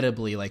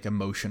incredibly like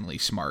emotionally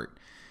smart.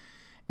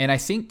 And I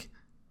think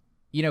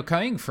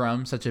coming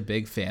from such a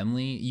big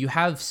family, you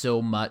have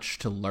so much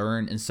to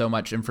learn and so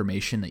much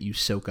information that you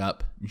soak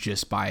up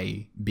just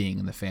by being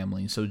in the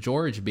family. So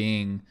George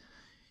being,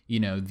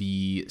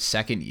 the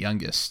second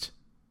youngest,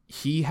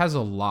 he has a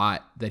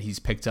lot that he's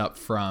picked up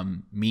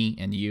from me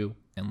and you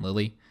and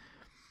Lily.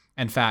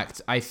 In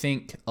fact, I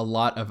think a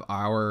lot of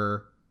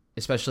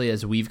especially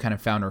as we've kind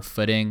of found our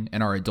footing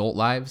in our adult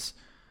lives,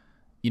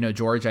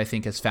 George, I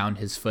think, has found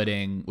his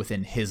footing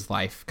within his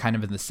life kind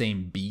of in the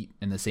same beat,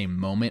 in the same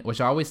moment, which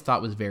I always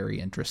thought was very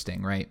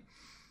interesting, right?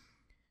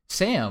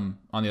 Sam,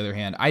 on the other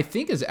hand, I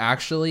think is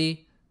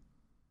actually,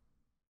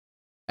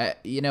 I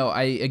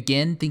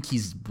again think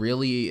he's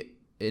really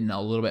in a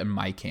little bit in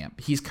my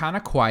camp. He's kind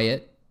of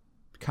quiet,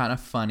 kind of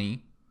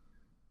funny,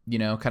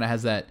 kind of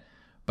has that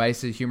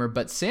bias of humor,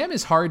 but Sam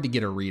is hard to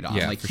get a read on.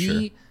 Yeah, like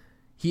sure.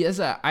 He has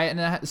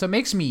so it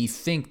makes me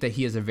think that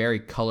he has a very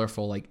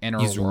colorful, like, inner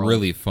He's world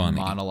really funny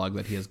monologue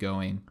that he has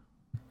going.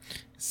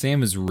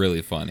 Sam is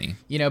really funny.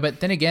 But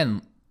then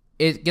again,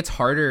 it gets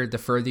harder the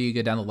further you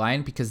go down the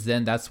line, because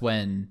then that's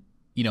when,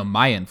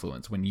 my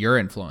influence, when your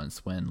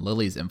influence, when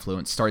Lily's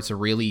influence starts to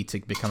really to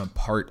become a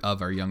part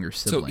of our younger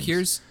siblings.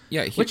 So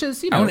which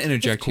is, I want to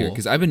interject here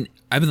because I've been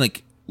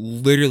like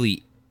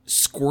literally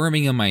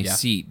squirming in my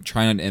seat,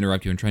 trying not to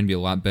interrupt you and trying to be a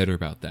lot better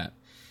about that.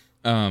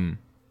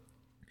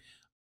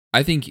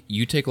 I think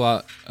you take a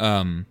lot.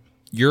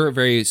 You're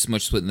very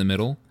much split in the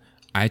middle.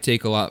 I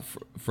take a lot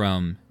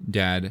from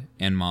dad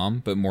and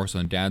mom, but more so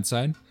on dad's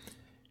side.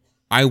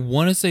 I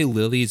want to say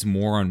Lily's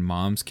more on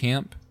mom's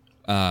camp,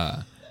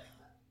 but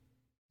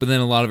then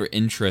a lot of her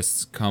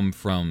interests come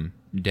from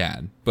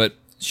dad. But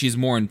she's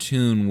more in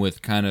tune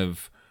with kind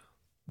of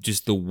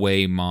just the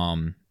way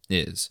mom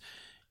is.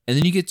 And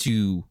then you get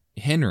to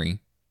Henry,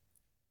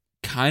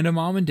 kind of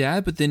mom and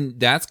dad, but then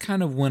that's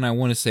kind of when I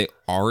want to say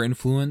our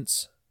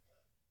influence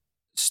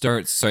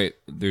starts. Sorry,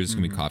 there's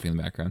gonna be coffee in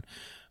the background.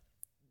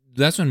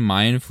 That's when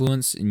my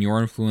influence and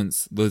your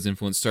influence, Liz's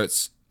influence,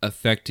 starts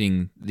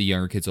affecting the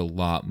younger kids a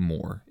lot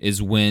more.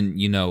 Is when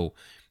you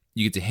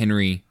get to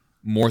Henry,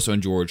 more so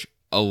on George,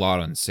 a lot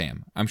on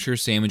Sam. I'm sure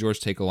Sam and George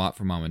take a lot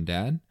from mom and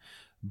dad,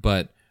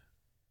 but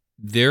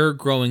they're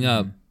growing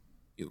up,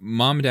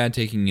 mom and dad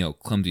taking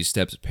clumsy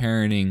steps of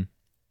parenting,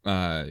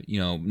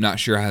 not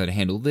sure how to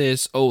handle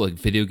this. Oh, like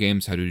video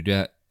games, how do we do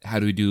that? How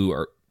do we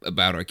do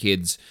about our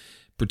kids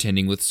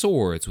pretending with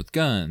swords, with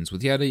guns,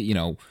 with how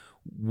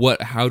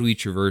do we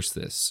traverse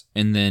this?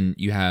 And then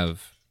you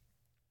have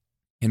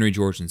Henry,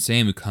 George, and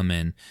Sam who come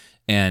in,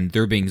 and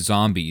they're being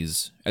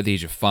zombies at the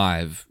age of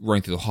 5,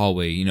 running through the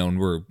hallway, and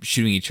we're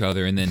shooting each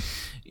other, and then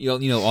all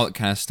that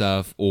kind of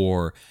stuff.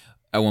 Or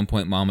at one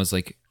point, Mom was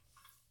like,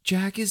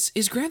 "Jack, is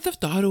Grand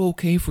Theft Auto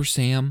okay for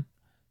Sam?"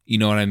 You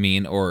know what I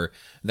mean? Or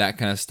that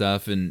kind of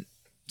stuff. And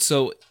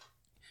so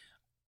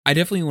I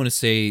definitely want to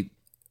say,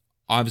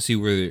 obviously,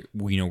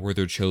 we're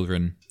their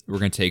children. We're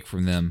going to take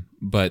from them.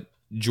 But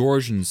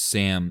George and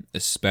Sam,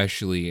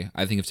 especially,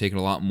 I think have taken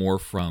a lot more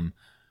from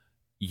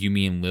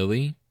Yumi and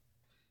Lily.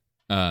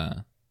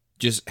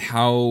 Just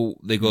how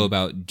they go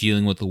about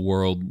dealing with the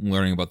world,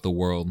 learning about the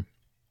world.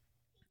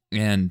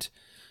 And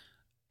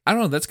I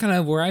don't know, that's kind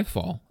of where I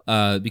fall.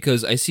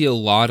 Because I see a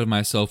lot of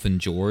myself in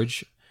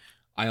George.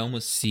 I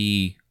almost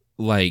see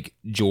like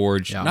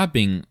George not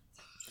being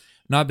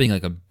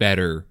like a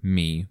better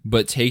me,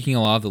 but taking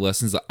a lot of the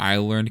lessons that I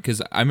learned.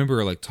 Because I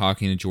remember like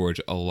talking to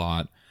George a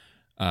lot,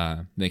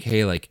 like,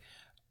 hey, like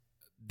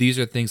these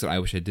are things that I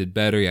wish I did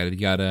better, yada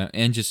yada,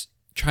 and just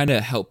trying to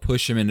help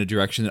push him in a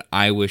direction that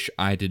I wish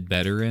I did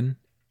better in.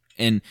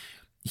 And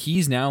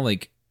he's now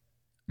like,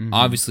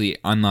 obviously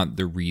I'm not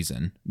the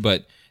reason,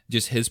 but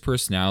just his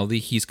personality,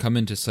 he's come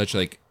into such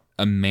like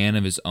a man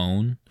of his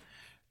own,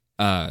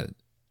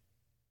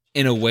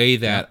 in a way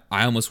that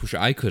I almost wish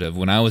I could have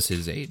when I was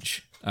his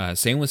age.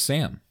 Same with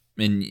Sam.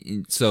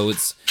 And so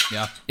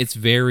it's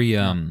very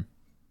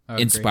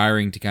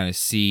inspiring to kind of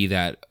see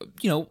that,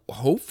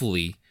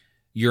 hopefully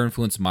your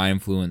influence, my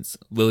influence,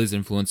 Lily's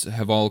influence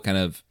have all kind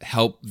of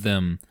helped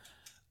them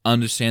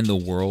understand the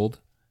world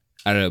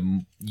at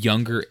a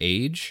younger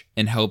age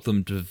and help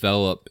them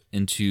develop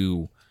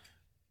into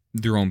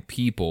their own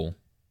people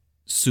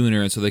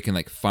sooner, and so they can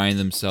like find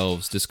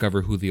themselves,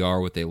 discover who they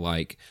are, what they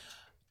like.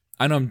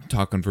 I know I'm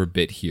talking for a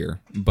bit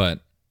here,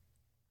 but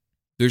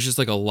there's just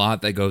like a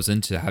lot that goes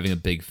into having a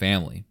big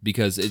family,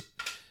 because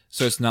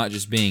it's not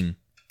just being,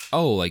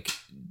 oh, like,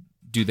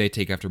 do they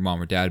take after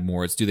mom or dad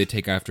more? It's do they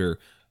take after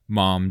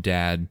mom,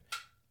 dad,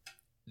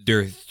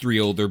 their 3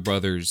 older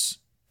brothers,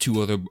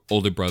 2 other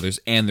older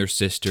brothers, and their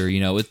sister.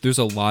 There's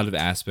a lot of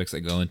aspects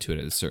that go into it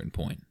at a certain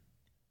point.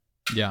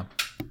 Yeah,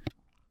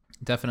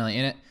 definitely.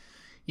 And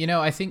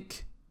I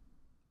think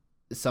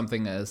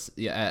something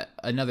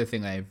another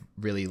thing that I've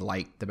really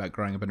liked about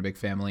growing up in a big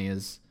family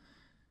is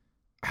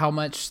how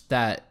much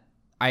that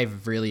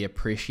I've really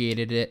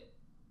appreciated it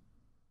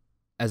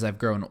as I've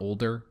grown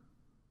older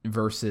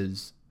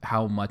versus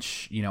how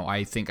much,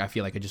 I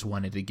feel like I just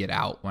wanted to get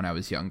out when I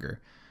was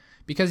younger.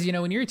 Because,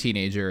 when you're a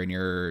teenager and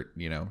you're,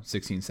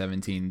 16,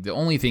 17, the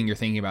only thing you're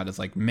thinking about is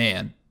like,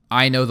 man,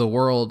 I know the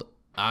world.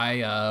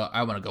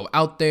 I want to go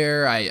out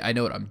there. I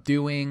know what I'm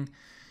doing.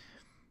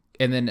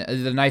 And then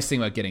the nice thing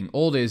about getting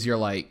old is you're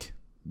like,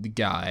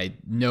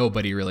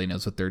 nobody really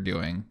knows what they're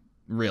doing,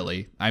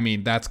 really. I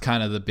mean, that's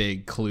kind of the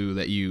big clue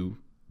that you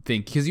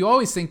think, because you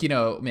always think,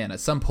 man, at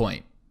some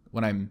point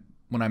when I'm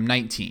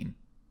 19,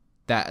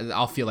 that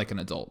I'll feel like an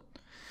adult.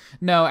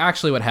 No,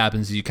 actually what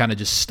happens is you kind of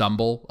just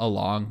stumble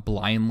along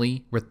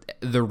blindly with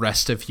the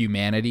rest of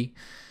humanity.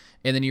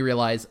 And then you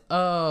realize,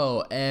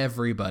 oh,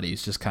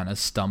 everybody's just kind of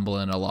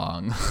stumbling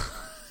along.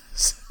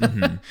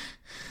 But,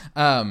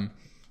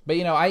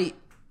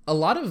 a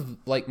lot of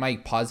like my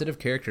positive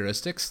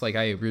characteristics, like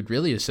I would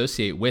really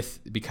associate with,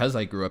 because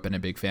I grew up in a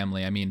big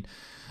family. I mean,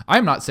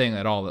 I'm not saying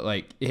at all that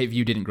like if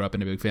you didn't grow up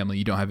in a big family,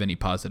 you don't have any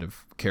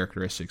positive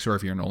characteristics, or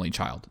if you're an only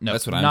child. No,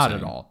 that's what I'm not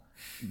saying. At all.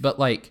 But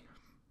like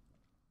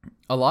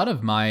a lot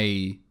of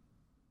my,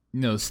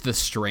 the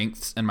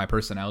strengths and my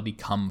personality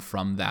come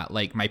from that.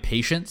 Like my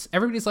patience.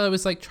 Everybody's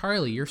always like,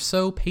 Charlie, you're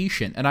so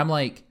patient. And I'm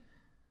like,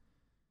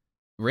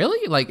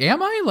 really? Like,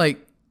 am I?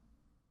 Like,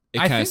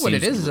 I think what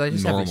it is I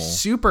just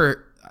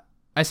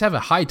I just have a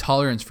high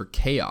tolerance for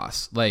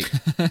chaos. Like,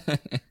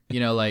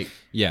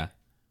 yeah,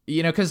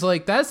 because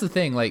like that's the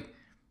thing. Like,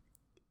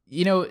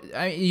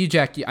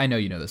 Jack, I know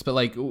you know this, but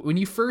like when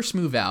you first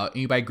move out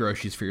and you buy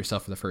groceries for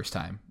yourself for the first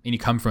time, and you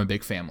come from a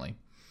big family,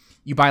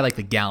 you buy like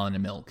the gallon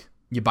of milk.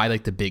 You buy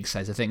like the big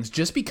size of things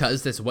just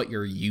because that's what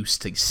you're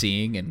used to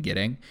seeing and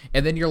getting.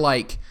 And then you're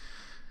like,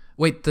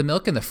 wait, the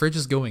milk in the fridge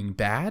is going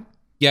bad?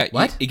 Yeah,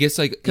 what? It gets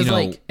like, because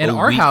like in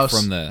our house,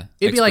 from the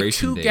it'd be like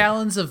 2 date.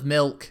 gallons of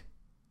milk.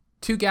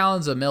 2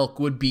 gallons of milk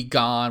would be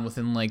gone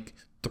within like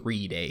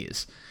 3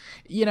 days.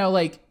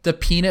 Like the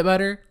peanut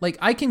butter, like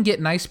I can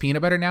get nice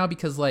peanut butter now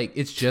because like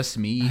it's just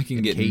me and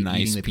Kate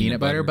eating the peanut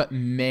butter. But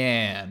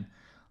man,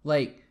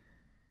 like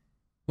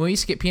when we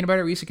used to get peanut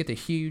butter, we used to get the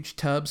huge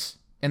tubs,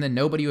 and then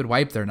nobody would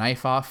wipe their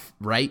knife off,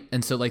 right?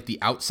 And so like the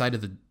outside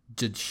of the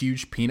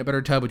huge peanut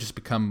butter tub would just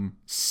become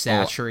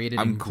saturated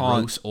in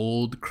gross,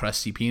 old,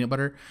 crusty peanut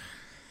butter.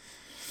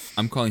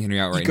 I'm calling Henry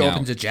out right now. You go up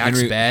into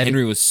Jack's bed.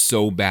 Henry was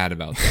so bad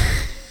about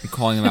that. I'm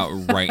calling him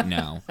out right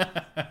now.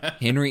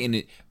 Henry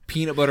and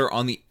peanut butter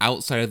on the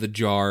outside of the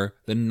jar,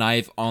 the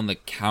knife on the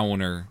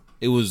counter.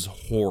 It was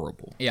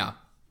horrible. Yeah.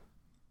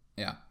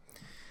 Yeah.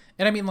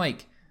 And I mean,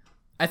 like,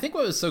 I think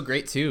what was so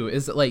great too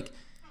is that like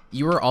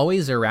you were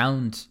always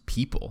around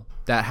people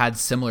that had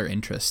similar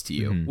interests to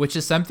you, which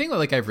is something that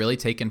like I've really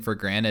taken for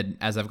granted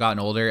as I've gotten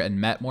older and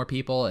met more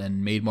people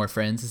and made more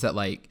friends, is that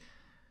like,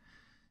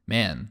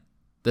 man,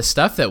 the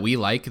stuff that we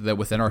like that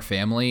within our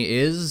family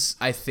is,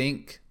 I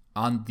think,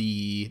 on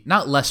the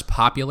not less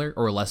popular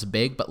or less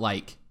big, but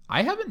like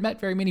I haven't met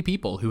very many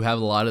people who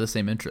have a lot of the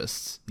same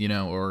interests, you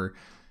know, or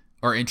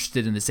are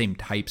interested in the same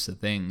types of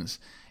things.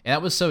 And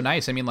that was so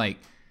nice. I mean, like,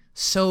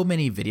 so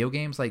many video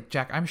games, like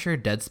Jack, I'm sure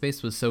Dead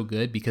Space was so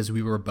good because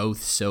we were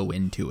both so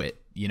into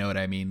it. You know what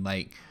I mean?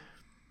 Like,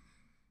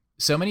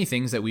 so many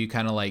things that we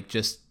kind of like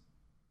just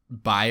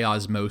by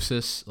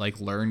osmosis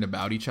like learned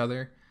about each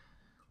other.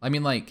 I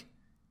mean, like,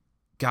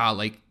 God,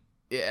 like,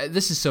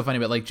 this is so funny,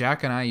 but like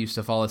Jack and I used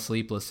to fall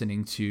asleep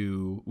listening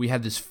to, we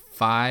had this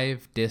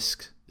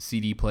 5-disc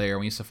CD player.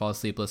 We used to fall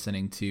asleep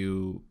listening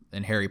to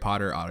and Harry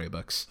Potter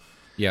audiobooks.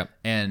 Yeah.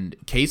 And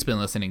Kate's been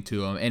listening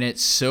to them, and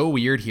it's so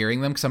weird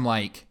hearing them because I'm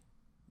like,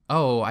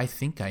 oh, I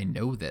think I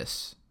know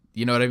this.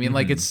 You know what I mean?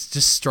 Like, it's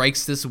just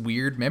strikes this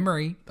weird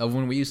memory of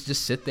when we used to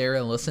just sit there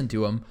and listen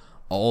to them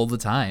all the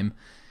time.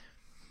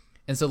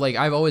 And so, like,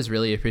 I've always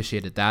really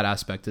appreciated that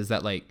aspect, is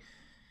that, like,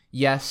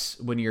 yes,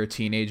 when you're a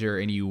teenager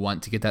and you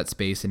want to get that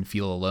space and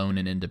feel alone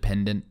and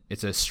independent,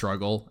 it's a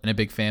struggle in a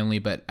big family.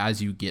 But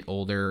as you get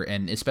older,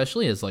 and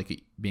especially as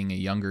like being a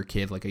younger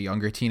kid, like a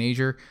younger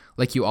teenager,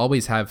 like you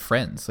always have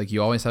friends, like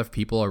you always have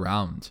people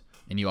around,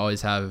 and you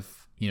always have,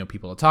 you know,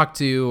 people to talk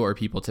to or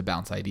people to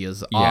bounce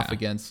ideas off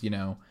against, you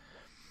know.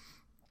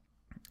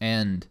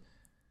 And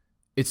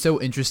it's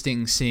so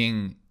interesting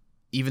seeing,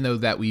 even though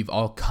that we've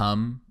all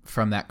come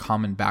from that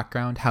common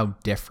background, how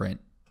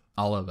different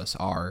all of us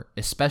are,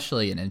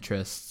 especially in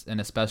interests and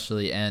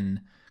especially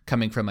in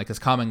coming from like this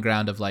common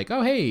ground of like,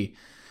 oh, hey,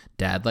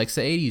 Dad likes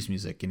the 80s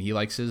music and he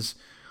likes his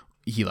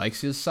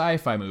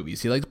sci-fi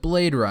movies. He likes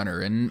Blade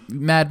Runner and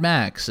Mad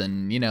Max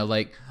and, you know,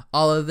 like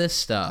all of this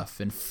stuff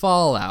and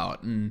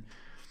Fallout. And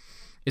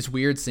it's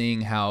weird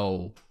seeing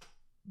how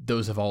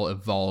those have all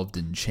evolved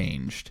and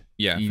changed.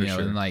 Yeah, you for know,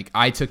 sure. and like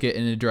I took it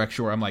in a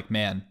direction where I'm like,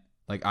 man,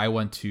 like I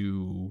want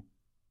to,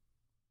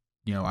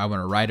 you know, I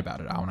want to write about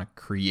it. I want to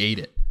create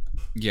it.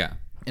 Yeah.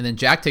 And then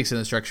Jack takes it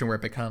in this direction where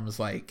it becomes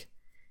like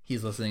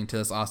he's listening to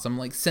this awesome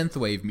like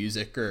synthwave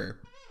music,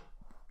 or,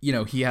 you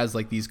know, he has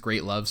like these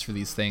great loves for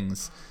these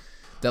things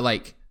that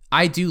like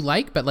I do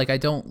like, but like I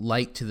don't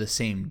like to the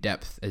same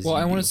depth as you. Well,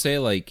 I want do. to say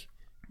like,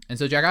 And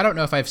so Jack, I don't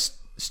know if I've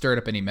stirred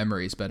up any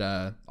memories, but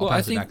I'll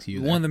pass it back to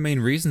you. One of the main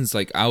reasons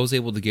like I was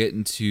able to get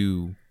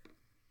into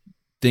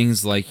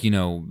things like, you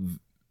know,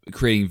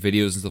 creating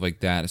videos and stuff like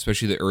that,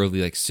 especially the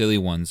early like silly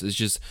ones, is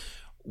just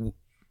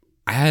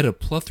I had a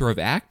plethora of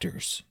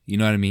actors. You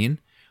know what I mean?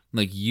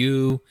 Like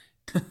you,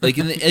 like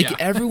like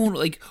everyone,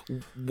 like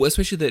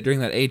especially that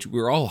during that age,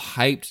 we were all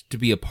hyped to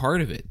be a part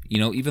of it. You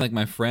know, even like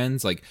my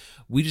friends, like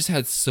we just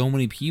had so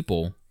many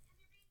people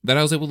that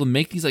I was able to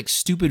make these like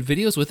stupid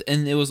videos with,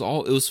 and it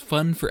was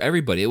fun for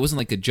everybody. It wasn't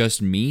like a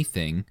just me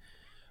thing,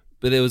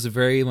 but it was a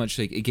very much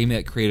like it gave me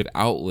that creative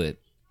outlet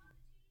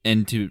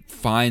and to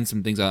find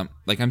some things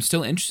I'm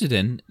still interested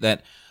in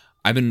that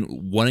I've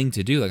been wanting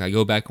to do. Like I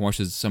go back and watch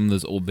some of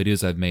those old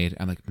videos I've made.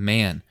 I'm like,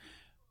 man,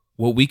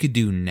 what we could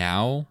do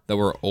now that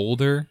we're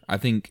older, I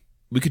think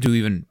we could do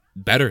even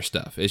better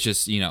stuff. It's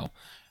just, you know,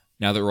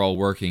 now that we're all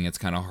working, it's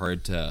kind of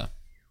hard to,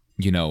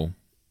 you know,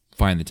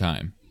 find the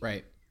time.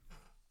 Right.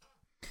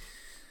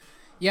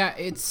 Yeah,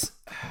 it's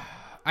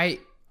I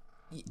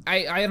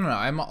don't know.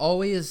 I'm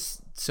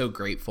always so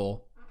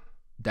grateful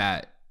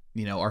that,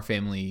 you know, our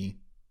family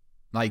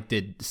like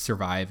did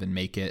survive and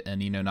make it,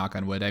 and, you know, knock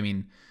on wood. I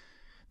mean,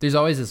 there's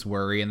always this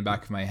worry in the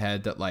back of my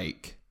head that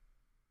like,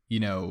 you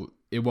know,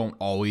 it won't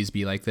always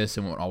be like this.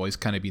 It won't always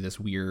kind of be this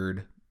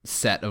weird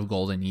set of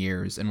golden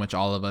years in which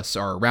all of us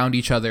are around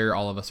each other.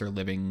 All of us are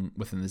living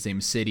within the same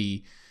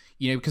city,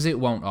 you know, because it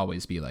won't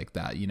always be like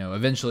that. You know,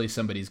 eventually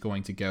somebody's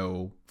going to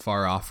go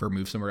far off or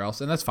move somewhere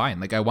else, and that's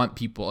fine. Like I want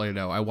people, you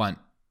know, I want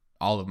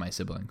all of my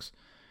siblings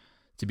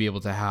to be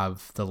able to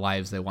have the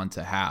lives they want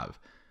to have.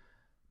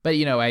 But,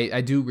 you know,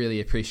 I do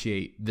really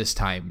appreciate this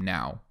time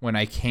now when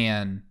I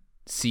can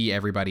see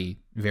everybody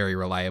very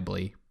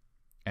reliably,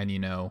 and, you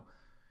know,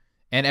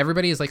 and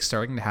everybody is like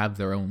starting to have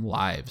their own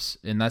lives.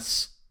 And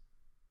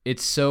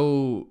it's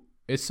so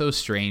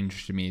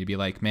strange to me to be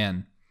like,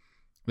 man,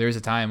 there's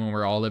a time when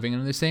we're all living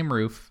under the same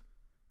roof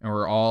and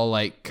we're all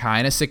like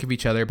kind of sick of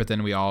each other, but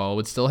then we all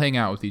would still hang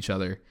out with each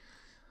other.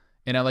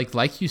 And I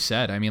like you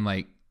said, I mean,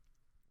 like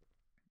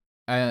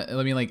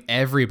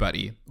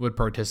everybody would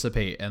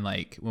participate in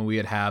like when we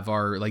would have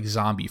our like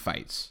zombie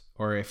fights,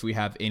 or if we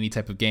have any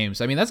type of games.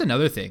 I mean, that's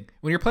another thing.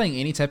 When you're playing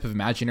any type of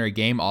imaginary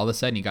game, all of a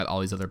sudden you got all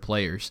these other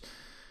players.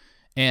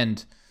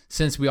 And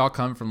since we all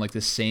come from like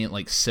the same,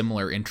 like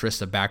similar interest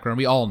of background,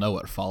 we all know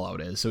what Fallout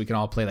is. So we can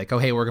all play like, oh,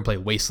 hey, we're going to play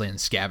Wasteland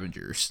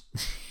Scavengers.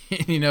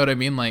 You know what I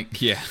mean? Like,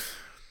 yeah.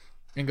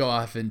 And go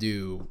off and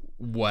do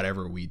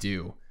whatever we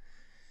do.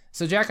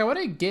 So Jack, I want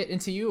to get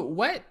into you.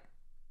 What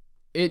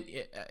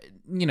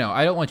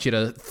I don't want you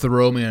to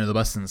throw me under the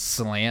bus and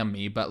slam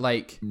me, but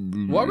like,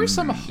 what were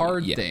some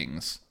hard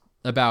things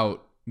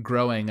about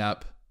growing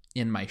up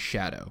in my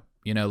shadow?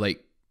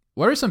 Like,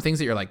 what are some things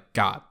that you're like,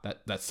 God,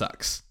 that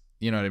sucks?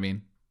 You know what I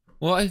mean?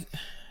 Well,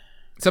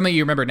 something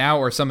you remember now,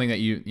 or something that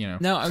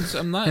No,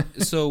 I'm not.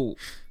 So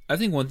I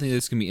think one thing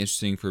that's gonna be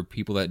interesting for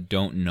people that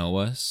don't know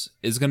us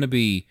is gonna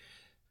be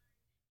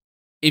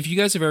if you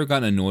guys have ever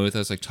gotten annoyed with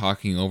us, like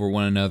talking over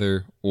one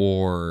another,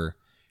 or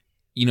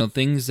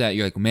things that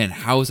you're like, man,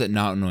 how is that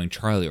not annoying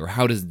Charlie, or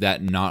how does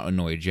that not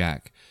annoy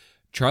Jack?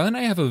 Charlie and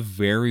I have a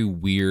very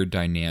weird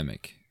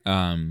dynamic,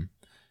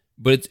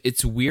 but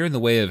it's weird in the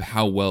way of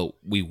how well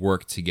we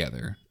work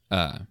together,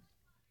 and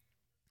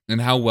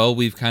how well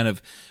we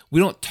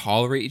don't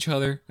tolerate each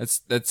other.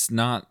 That's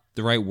not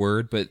the right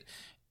word, but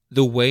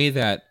the way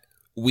that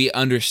we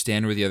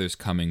understand where the other's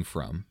coming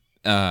from,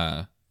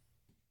 and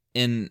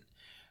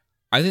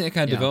I think that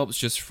kind of develops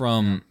just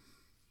from.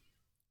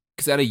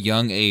 Because at a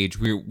young age,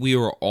 we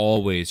were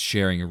always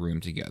sharing a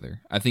room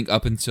together. I think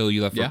up until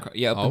you left, until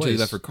you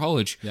left for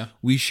college,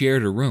 we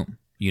shared a room.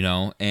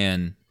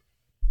 And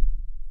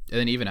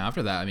then even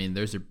after that, I mean,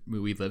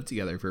 we lived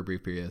together for a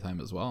brief period of time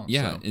as well.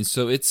 Yeah, and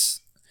so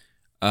it's,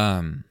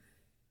 I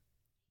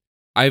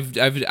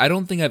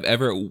don't think I've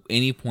ever at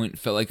any point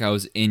felt like I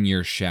was in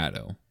your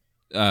shadow.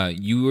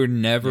 You were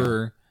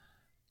never,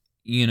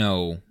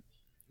 you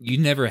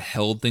never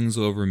held things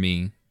over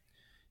me.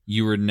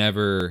 You were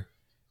never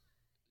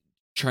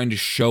trying to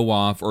show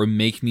off or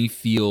make me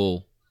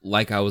feel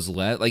like I was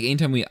like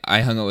anytime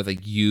I hung out with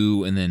like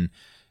you, and then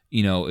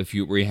if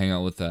you hang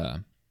out with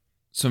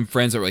some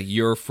friends that were like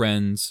your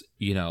friends,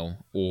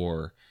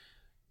 or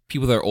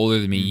people that are older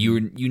than me,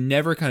 you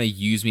never kind of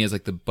use me as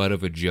like the butt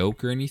of a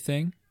joke or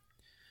anything.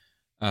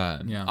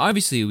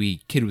 Obviously we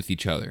kid with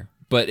each other,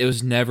 but it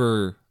was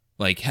never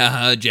like,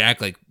 haha,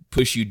 Jack, like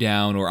push you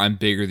down, or I'm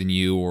bigger than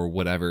you, or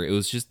whatever. It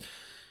was just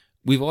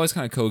we've always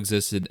kind of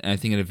coexisted, and I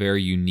think in a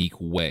very unique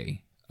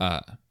way.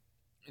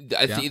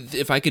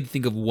 If I could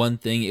think of one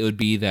thing, it would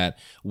be that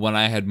when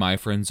I had my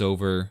friends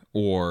over,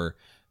 or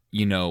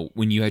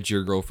when you had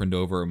your girlfriend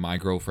over or my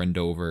girlfriend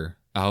over,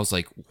 I was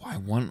like, I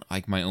want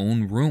like my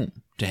own room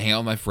to hang out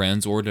with my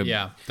friends, or to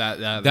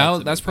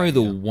that's probably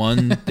the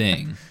one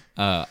thing.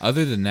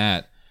 Other than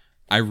that,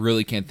 I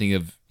really can't think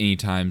of any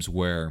times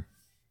where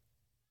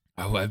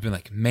I've been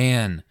like,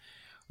 man,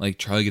 like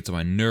Charlie gets on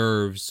my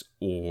nerves,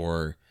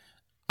 or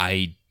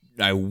I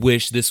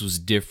wish this was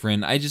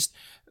different.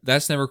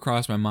 That's never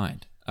crossed my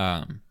mind.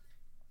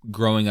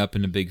 Growing up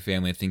in a big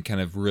family, I think kind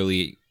of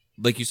really,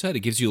 like you said, it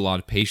gives you a lot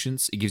of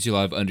patience. It gives you a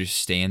lot of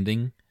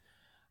understanding.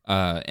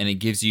 And it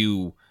gives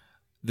you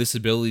this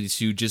ability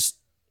to just,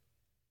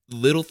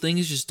 little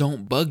things just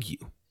don't bug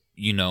you.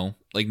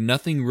 Like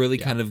nothing really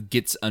kind of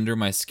gets under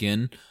my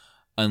skin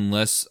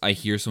unless I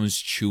hear someone's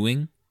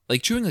chewing.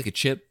 Like chewing like a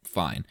chip,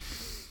 fine.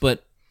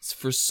 But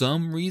for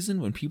some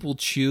reason, when people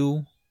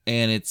chew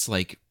and it's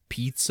like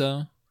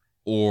pizza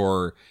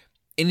or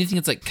anything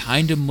that's like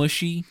kind of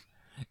mushy,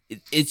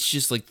 it's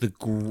just like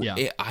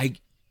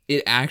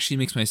it actually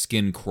makes my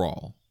skin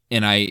crawl,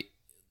 and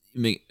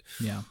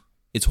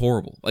it's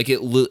horrible. Like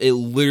it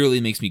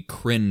literally makes me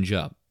cringe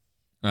up.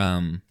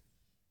 Long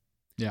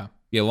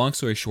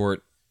story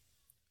short,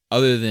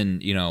 other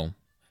than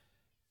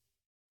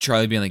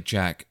Charlie being like,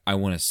 Jack, I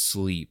want to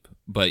sleep,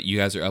 but you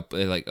guys are up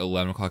at like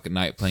 11 o'clock at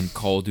night playing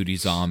Call of Duty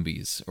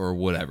Zombies or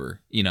whatever,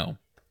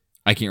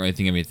 I can't really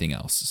think of anything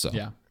else. So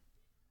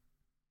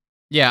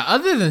yeah,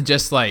 other than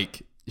just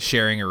like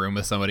sharing a room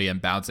with somebody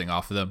and bouncing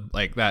off of them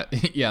like that.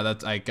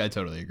 That's I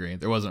totally agree.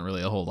 There wasn't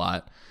really a whole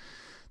lot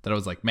that I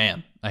was like,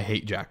 man, I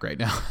hate Jack right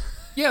now.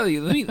 Let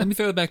me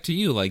throw it back to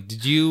you. Like,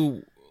 did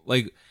you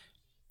like?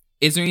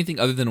 Is there anything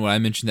other than what I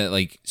mentioned that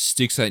like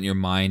sticks out in your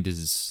mind?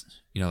 Is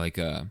like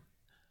I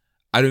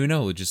don't even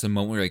know, just a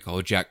moment where you're like,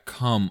 oh, Jack,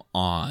 come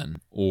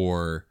on,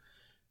 or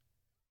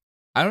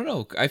I don't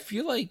know. I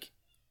feel like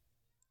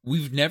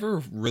we've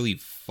never really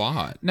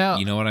fought. No,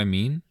 you know what I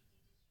mean?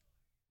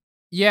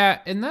 Yeah,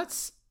 and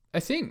I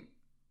think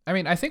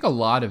a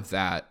lot of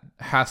that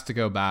has to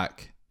go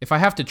back, if I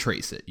have to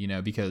trace it,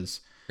 because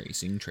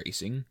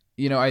tracing.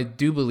 I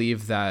do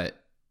believe that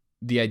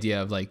the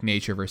idea of like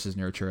nature versus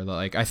nurture,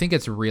 like I think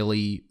it's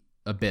really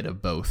a bit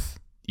of both,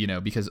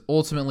 because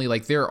ultimately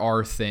like there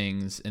are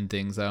things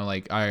that I'm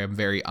like, I am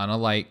very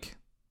unlike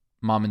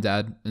mom and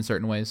dad in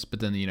certain ways,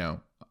 but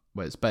then,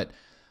 but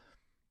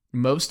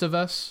most of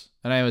us,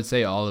 and I would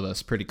say all of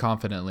us pretty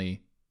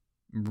confidently,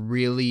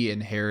 really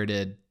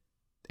inherited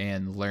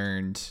and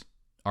learned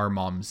our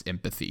mom's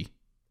empathy.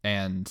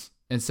 And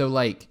so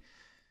like,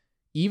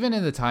 even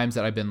in the times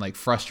that I've been like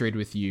frustrated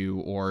with you,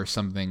 or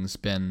something's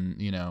been,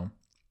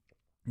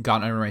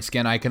 gotten under my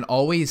skin, I can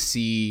always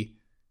see,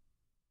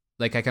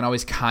 like, I can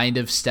always kind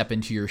of step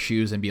into your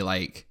shoes and be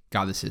like,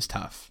 God, this is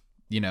tough,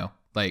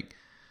 like,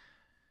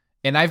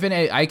 and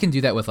I can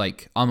do that with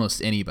like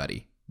almost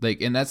anybody.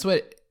 Like, and that's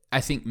what I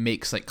think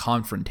makes like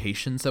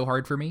confrontation so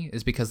hard for me,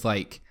 is because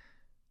like,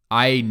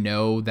 I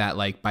know that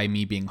like by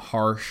me being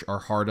harsh or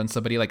hard on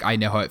somebody, like I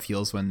know how it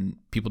feels when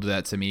people do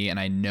that to me, and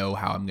I know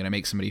how I'm gonna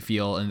make somebody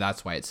feel, and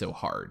that's why it's so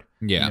hard.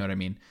 Yeah. You know what I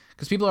mean?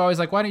 Because people are always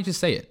like, why don't you just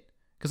say it?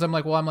 Because I'm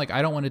like,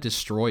 I don't want to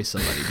destroy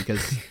somebody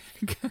because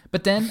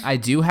but then I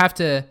do have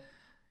to,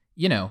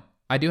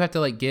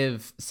 like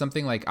give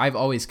something like I've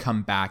always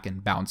come back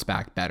and bounce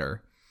back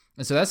better.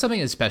 And so that's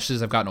something, especially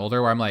as I've gotten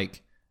older, where I'm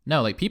like,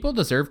 no, like people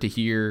deserve to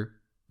hear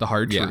the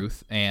hard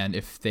truth. And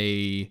if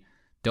they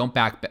don't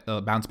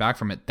bounce back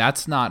from it,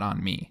 that's not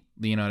on me.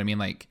 You know what I mean?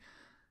 Like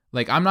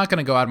I'm not going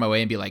to go out of my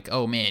way and be like,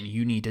 oh man,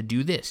 you need to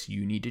do this.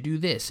 You need to do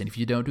this. And if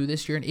you don't do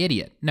this, you're an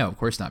idiot. No, of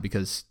course not,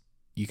 because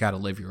you got to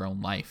live your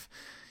own life.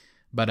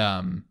 But,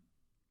 a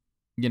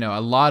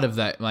lot of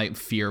that like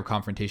fear of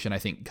confrontation, I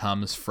think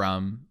comes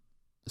from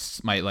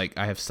I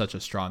have such a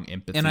strong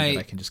empathy that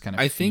I can just kind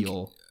of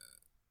feel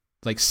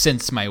like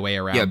sense my way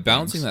around. Yeah.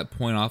 Bouncing that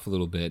point off a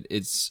little bit.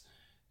 It's,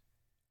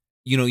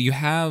 you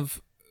have,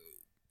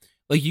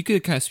 like, you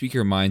could kind of speak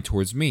your mind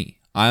towards me.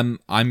 I'm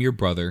your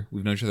brother.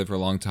 We've known each other for a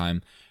long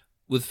time.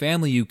 With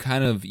family, you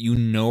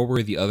know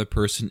where the other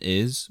person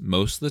is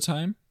most of the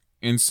time.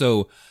 And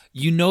so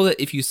you know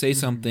that if you say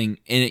something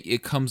and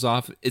it comes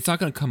off, it's not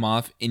going to come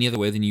off any other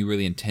way than you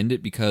really intend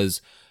it,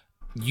 because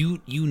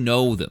you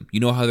know them. You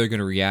know how they're going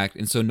to react.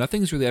 And so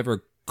nothing's really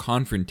ever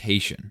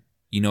confrontation.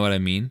 You know what I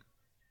mean?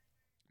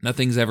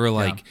 Nothing's ever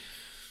like,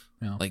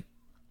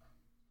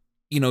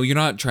 you're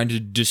not trying to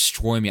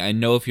destroy me. I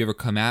know if you ever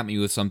come at me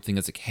with something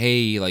that's like,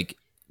 hey, like,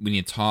 we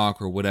need to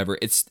talk or whatever,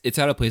 it's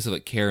out of place of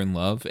like care and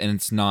love, and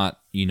it's not,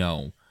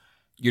 you're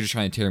just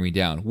trying to tear me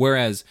down.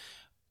 Whereas,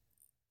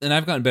 and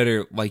I've gotten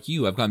better, like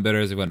you, I've gotten better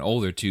as I've gotten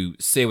older to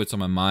say what's on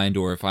my mind,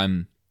 or if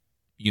I'm,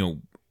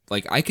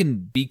 like I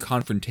can be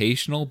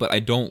confrontational, but I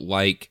don't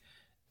like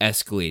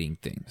escalating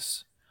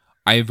things.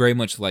 I very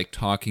much like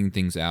talking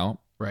things out.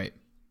 Right.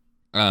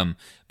 But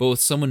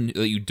with someone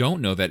that you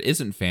don't know that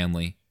isn't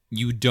family,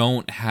 you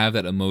don't have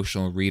that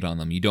emotional read on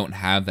them. You don't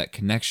have that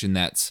connection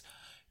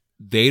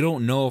they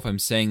don't know if I'm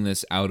saying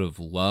this out of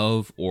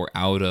love or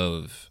out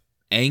of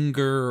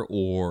anger,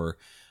 or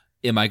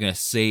am I going to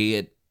say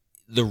it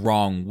the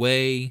wrong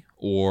way,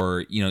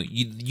 or,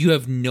 you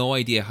have no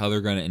idea how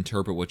they're going to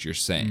interpret what you're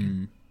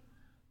saying.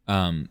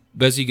 But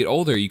as you get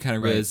older, you kind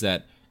of realize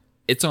that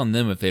it's on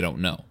them if they don't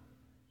know,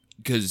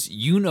 because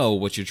you know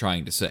what you're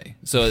trying to say.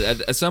 So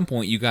at some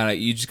point you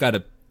just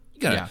gotta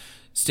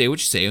say what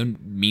you say and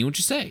mean what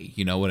you say.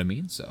 You know what I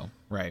mean? So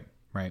right.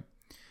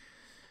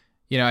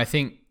 I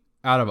think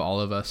out of all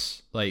of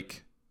us,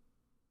 like,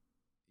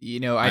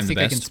 I think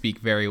I can speak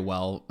very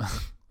well.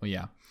 Well,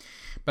 yeah,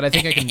 but I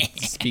think I can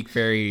speak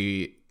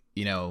very,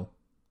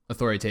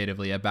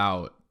 authoritatively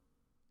about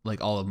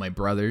like all of my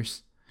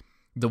brothers.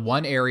 The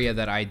one area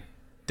that I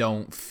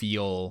don't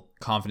feel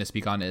confident to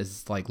speak on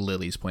is like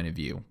Lily's point of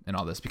view and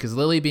all this, because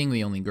Lily being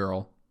the only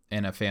girl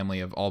in a family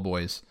of all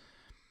boys,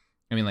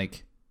 I mean,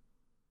 like,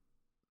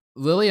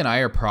 Lily and I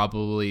are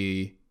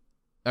probably,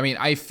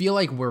 I feel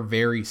like we're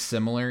very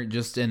similar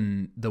just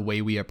in the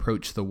way we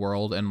approach the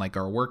world and like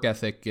our work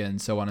ethic and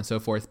so on and so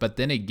forth. But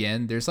then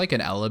again, there's like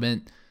an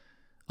element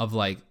of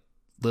like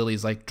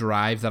Lily's like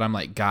drive that I'm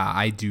like, God,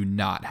 I do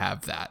not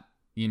have that.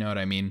 You know what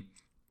I mean?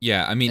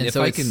 Yeah. I mean, and if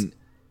so I can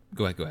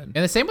go ahead.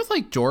 And the same with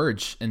like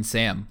George and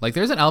Sam. Like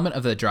there's an element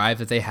of the drive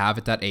that they have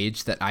at that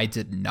age that I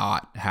did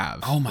not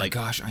have. Oh my like,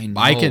 gosh. I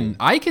know.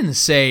 I can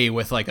say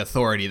with like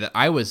authority that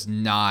I was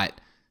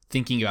not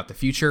thinking about the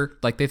future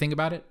like they think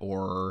about it,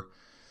 or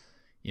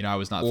I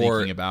was not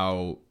thinking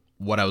about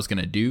what I was going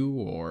to do,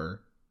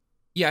 or...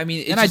 Yeah, I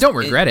mean... I don't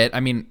regret it. I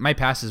mean, my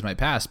past is my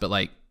past, but,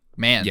 like,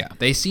 man,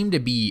 they seem to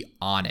be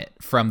on it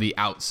from the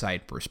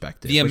outside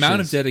perspective. The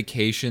amount of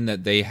dedication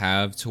that they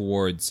have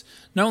towards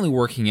not only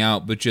working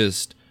out, but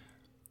just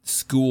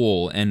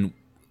school. And,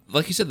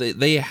 like you said,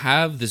 they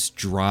have this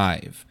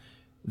drive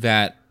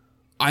that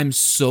I'm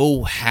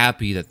so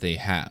happy that they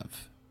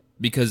have.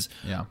 Because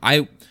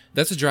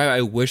that's a drive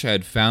I wish I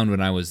had found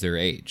when I was their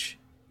age,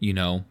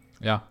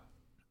 Yeah.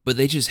 But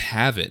they just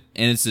have it,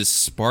 and it's this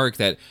spark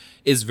that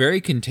is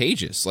very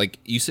contagious. Like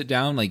you sit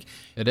down, like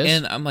it is,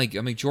 and I'm like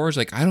George,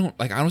 like I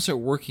don't start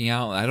working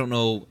out. I don't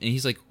know, and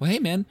he's like, well, hey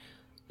man,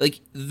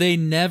 like they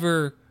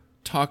never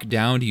talk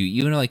down to you,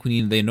 even like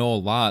when they know a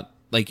lot.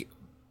 Like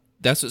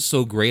that's what's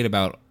so great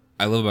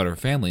I love about our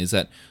family, is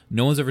that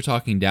no one's ever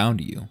talking down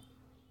to you.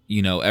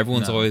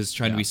 Everyone's always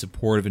trying to be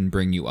supportive and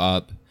bring you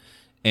up,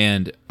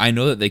 and I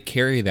know that they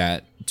carry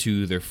that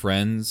to their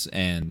friends.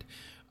 And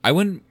I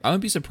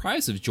wouldn't be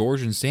surprised if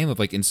George and Sam have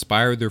like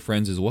inspired their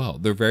friends as well.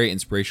 They're very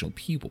inspirational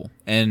people.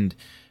 And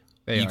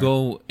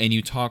go and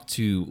you talk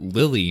to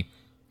Lily.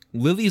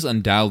 Lily's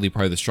undoubtedly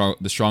probably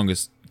the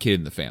strongest kid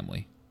in the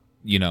family.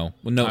 Well,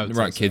 no, we're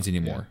not kids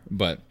anymore,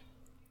 but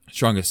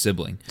strongest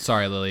sibling.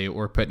 Sorry, Lily,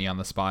 we're putting you on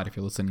the spot if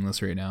you're listening to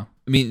this right now.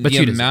 I mean, but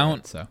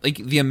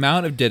the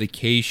amount of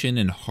dedication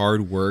and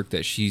hard work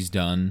that she's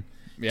done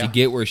to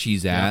get where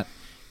she's at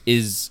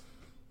is,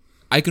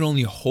 I can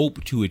only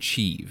hope to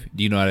achieve.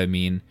 Do you know what I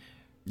mean?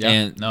 Yeah.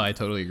 And, no, I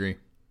totally agree.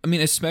 I mean,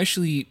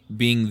 especially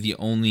being the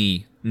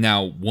only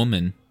now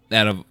woman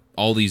out of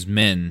all these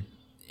men,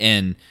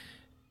 and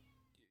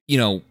you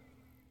know,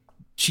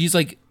 she's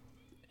like,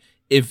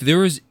 if there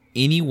was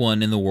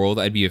anyone in the world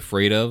I'd be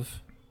afraid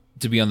of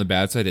to be on the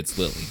bad side, it's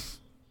Lily.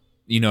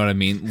 You know what I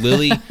mean?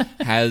 Lily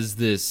has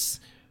this.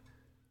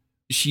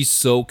 She's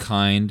so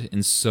kind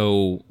and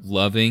so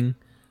loving.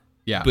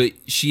 Yeah. But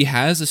she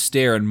has a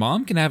stare, and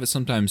Mom can have it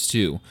sometimes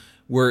too,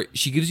 where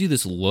she gives you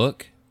this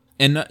look,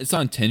 and it's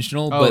not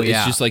intentional, but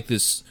it's just like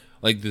this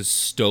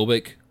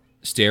stoic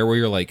stare where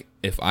you're like,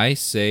 if I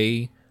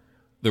say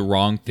the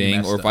wrong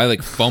thing or if I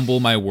like fumble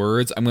my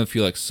words, I'm gonna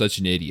feel like such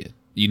an idiot.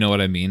 You know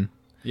what I mean?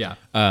 Yeah.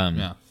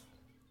 The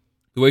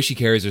way she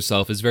carries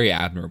herself is very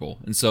admirable,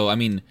 and so I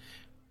mean,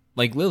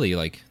 like Lily,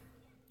 like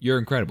you're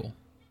incredible,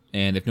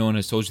 and if no one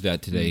has told you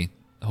that today,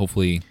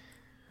 hopefully,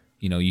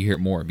 you know, you hear it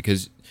more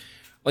because,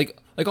 like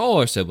all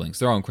our siblings,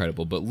 they're all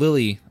incredible, but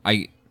Lily,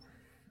 I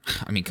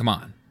mean, come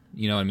on,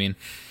 you know what I mean?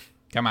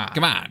 Come on.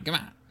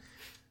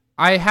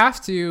 I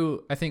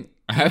think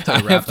I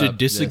have to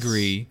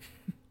disagree.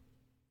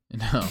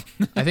 No,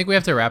 I think we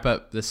have to wrap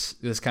up this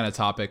kind of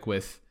topic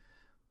with,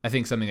 I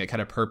think something that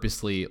kind of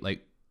purposely, but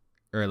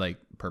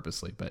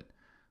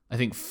I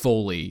think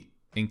fully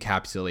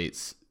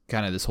encapsulates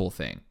kind of this whole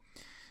thing.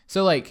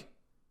 So like,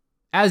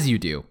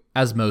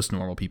 as most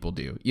normal people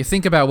do, you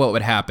think about what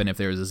would happen if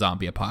there was a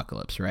zombie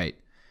apocalypse, right?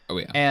 Oh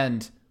yeah.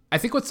 And I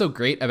think what's so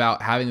great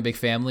about having a big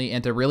family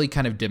and to really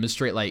kind of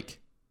demonstrate like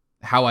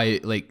how I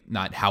like,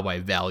 not how I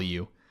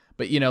value,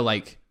 but you know,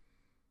 like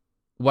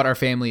what our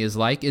family is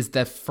like is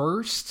that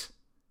first,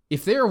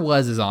 if there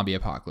was a zombie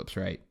apocalypse,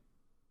 right?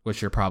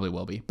 Which there probably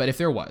will be, but if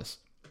there was,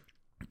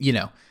 you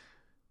know,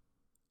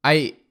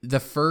 the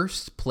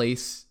first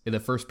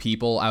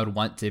people I would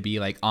want to be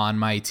like on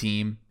my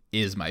team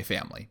is my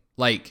family.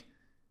 Like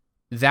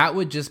that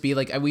would just be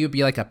like, we would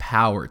be like a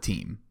power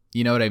team.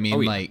 You know what I mean?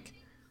 Oh, yeah. Like,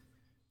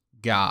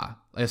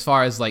 as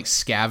far as like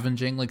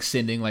scavenging, like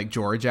sending like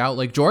George out,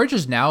 like George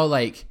is now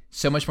like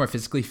so much more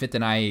physically fit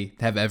than I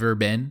have ever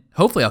been.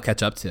 Hopefully I'll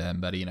catch up to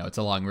him, but you know, it's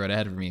a long road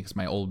ahead of me because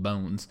my old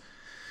bones.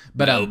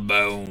 But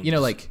you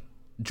know, like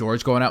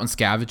George going out and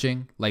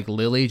scavenging, like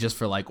Lily just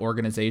for like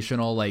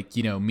organizational, like,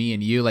 you know, me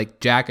and you, like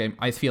Jack,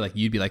 I feel like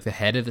you'd be like the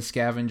head of the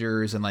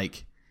scavengers and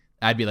like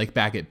I'd be like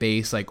back at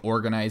base, like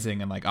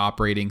organizing and like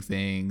operating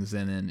things.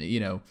 And then, you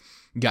know,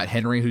 you got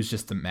Henry, who's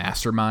just the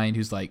mastermind,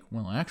 who's like,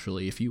 well,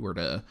 actually, if you were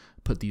to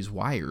put these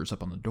wires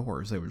up on the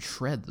doors, they would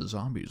shred the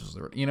zombies.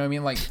 You know what I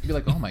mean? Like, be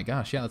like, oh my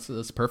gosh, yeah, that's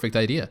a perfect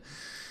idea.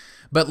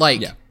 But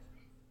like,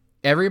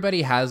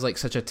 everybody has like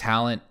such a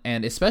talent,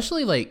 and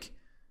especially like,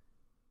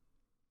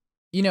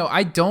 you know,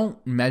 I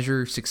don't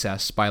measure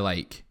success by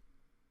like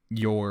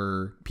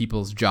your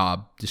people's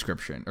job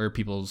description or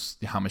people's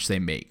how much they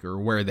make or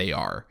where they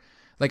are.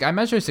 Like I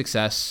measure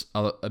success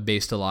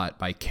based a lot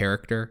by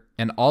character,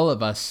 and all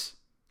of us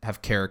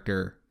have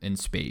character in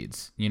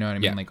spades. You know what I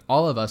mean? Yeah. Like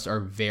all of us are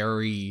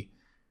very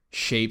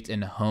shaped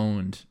and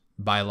honed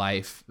by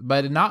life,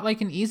 but not like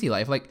an easy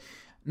life. Like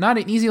not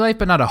an easy life,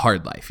 but not a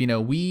hard life. You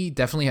know, we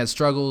definitely had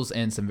struggles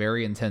and some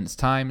very intense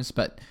times,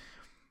 but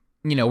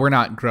you know, we're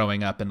not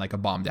growing up in like a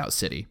bombed out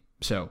city.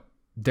 So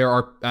there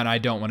are, and I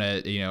don't want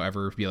to, you know,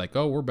 ever be like,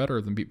 oh, we're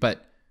better than people,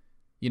 but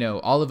you know,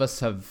 all of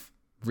us have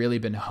really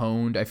been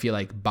honed, I feel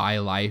like, by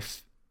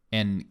life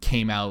and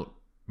came out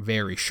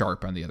very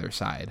sharp on the other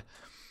side.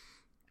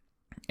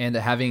 And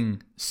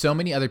having so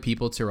many other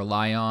people to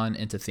rely on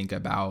and to think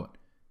about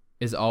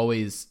is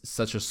always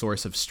such a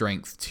source of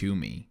strength to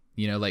me.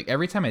 You know, like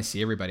every time I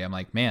see everybody, I'm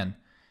like, man,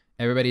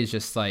 everybody's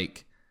just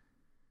like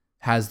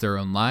has their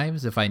own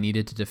lives. If I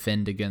needed to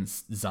defend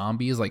against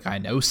zombies, like I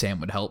know Sam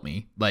would help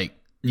me. Like,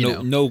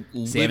 you know,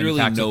 Sam in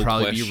fact would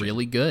probably be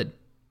really good.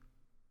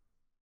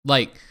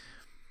 Like,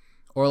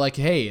 or like,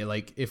 hey,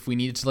 like if we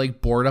needed to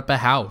like board up a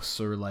house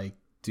or like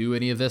do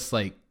any of this,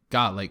 like,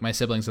 God, like my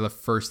siblings are the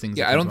first things.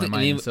 Yeah, I don't think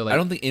I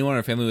don't think anyone in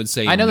our family would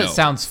say. I know no. that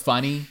sounds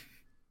funny.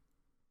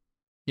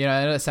 You know,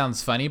 I know that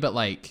sounds funny, but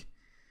like,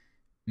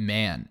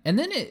 man, and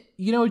then it,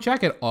 you know,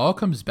 Jack, it all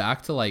comes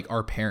back to like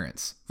our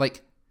parents.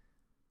 Like,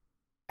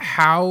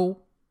 how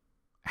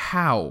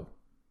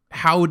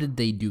did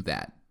they do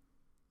that?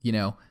 You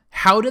know,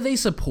 how do they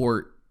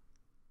support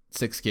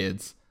 6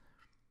 kids,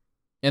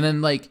 and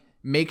then like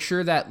make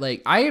sure that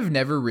like I have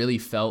never really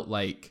felt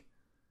like,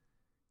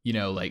 you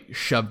know, like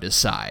shoved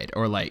aside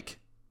or like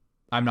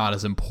I'm not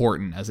as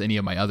important as any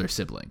of my other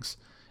siblings.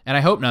 And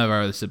I hope none of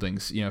our other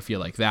siblings, you know, feel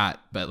like that,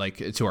 but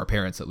like to our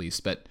parents at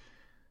least. But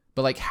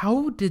like,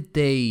 how did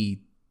they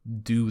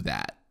do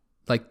that?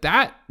 Like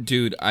that,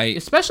 dude,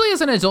 especially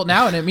as an adult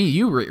now, and I mean,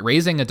 you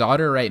raising a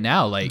daughter right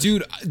now, like,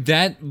 dude,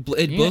 that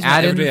it blows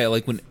my every day.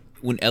 Like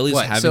when Ellie's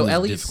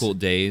having these difficult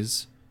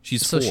days,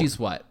 she's 4. So she's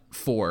what,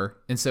 4,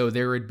 and so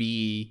there would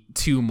be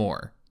 2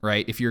 more,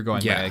 right? If you're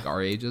going by like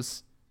our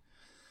ages.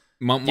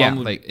 Mom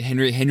would, like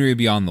Henry would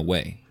be on the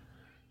way.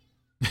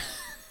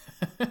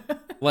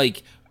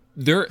 Like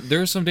there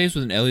are some days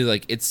with an Ellie,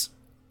 like it's,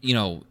 you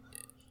know,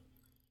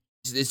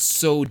 it's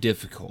so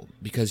difficult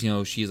because, you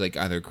know, she's like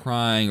either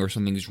crying or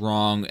something's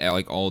wrong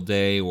like all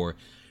day, or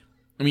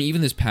I mean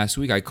even this past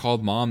week I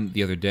called Mom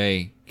the other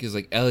day because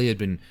like Ellie had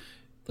been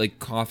like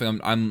coughing.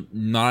 I'm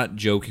not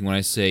joking when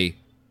I say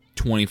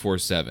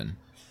 24/7.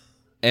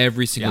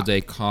 Every single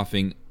day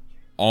coughing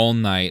all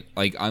night.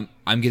 Like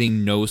I'm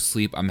getting no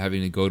sleep. I'm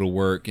having to go to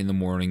work in the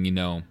morning,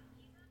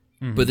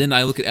 But then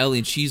I look at Ellie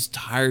and she's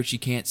tired. She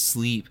can't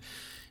sleep.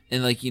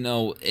 And like,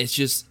 it's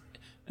just,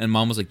 and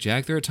Mom was like,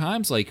 Jack, there are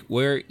times like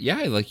where,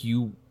 like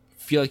you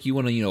feel like you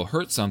want to,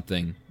 hurt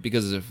something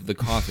because of the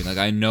coughing. Like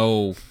I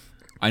know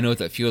what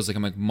that feels like.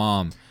 I'm like,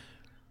 Mom,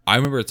 I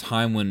remember a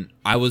time when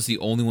I was the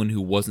only one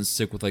who wasn't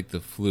sick with like the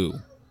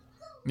flu.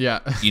 Yeah.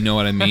 You know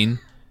what I mean?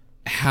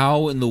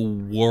 How in the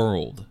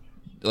world,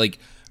 like,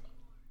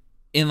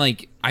 and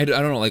like, I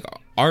don't know, like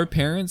our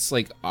parents,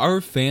 like our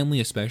family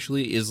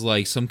especially is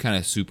like some kind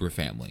of super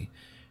family.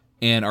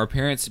 And our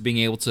parents being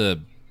able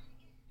to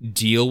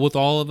deal with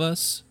all of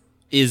us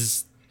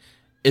is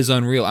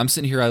unreal. I'm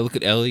sitting here, I look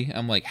at Ellie,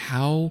 I'm like,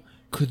 how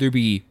could there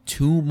be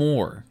two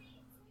more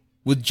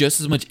with just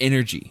as much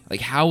energy?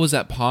 Like, how is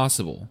that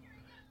possible?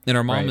 And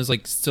our mom is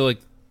like still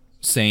like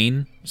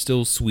sane,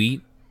 still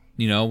sweet,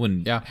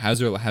 and has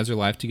her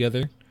life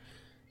together.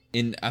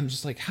 And I'm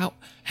just like, how?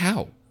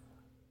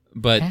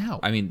 But how?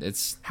 I mean,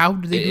 it's how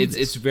do they do this?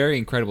 It's very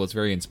incredible. It's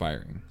very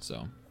inspiring.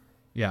 So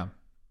yeah,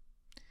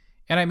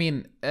 and I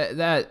mean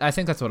that I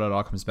think that's what it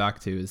all comes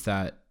back to is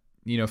that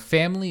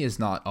family is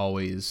not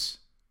always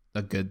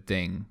a good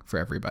thing for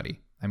everybody.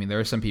 I mean, there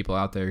are some people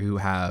out there who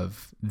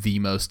have the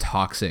most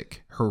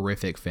toxic,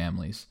 horrific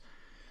families,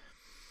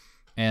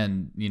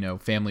 and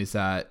families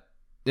that,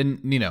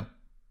 and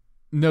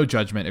no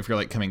judgment if you're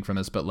like coming from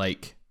this, but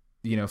like.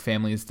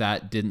 Families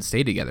that didn't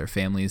stay together,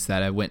 families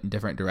that went in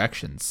different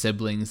directions,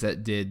 siblings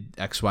that did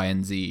X, Y,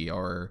 and Z,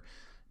 or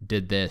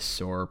did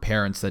this, or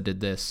parents that did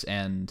this.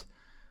 And,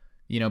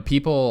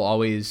 people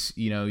always,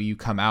 you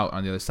come out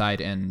on the other side.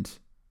 And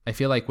I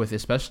feel like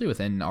especially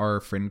within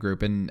our friend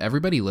group and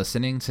everybody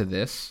listening to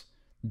this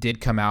did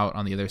come out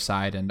on the other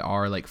side and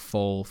are like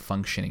full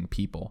functioning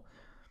people.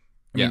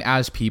 I mean,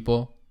 as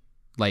people,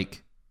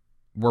 like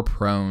we're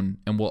prone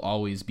and will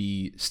always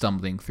be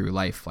stumbling through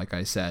life. Like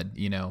I said,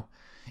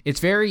 it's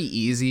very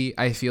easy,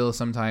 I feel,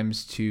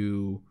 sometimes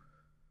to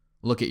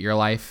look at your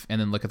life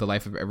and then look at the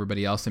life of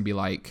everybody else and be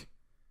like,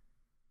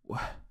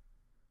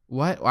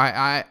 what?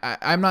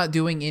 I'm not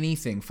doing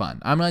anything fun.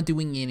 I'm not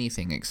doing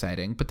anything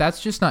exciting. But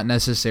that's just not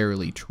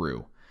necessarily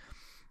true,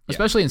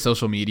 especially in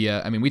social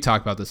media. I mean, we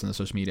talked about this in the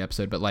social media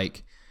episode, but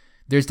like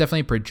there's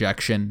definitely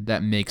projection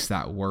that makes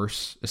that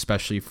worse,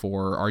 especially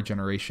for our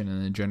generation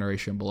and the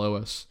generation below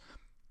us.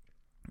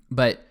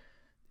 But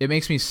it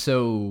makes me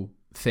so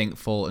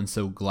thankful and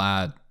so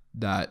glad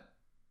that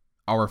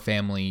our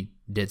family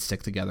did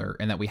stick together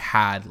and that we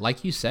had,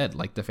 like you said,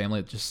 like the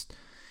family that just,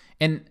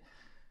 and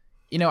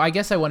I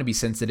guess I want to be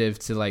sensitive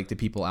to like the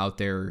people out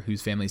there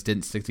whose families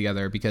didn't stick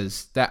together,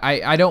 because that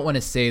I don't want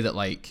to say that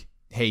like,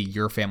 hey,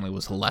 your family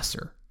was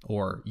lesser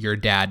or your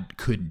dad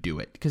couldn't do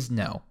it, because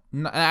no,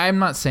 I'm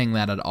not saying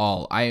that at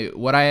all.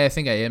 What I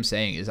think I am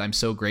saying is I'm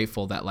so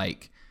grateful that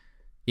like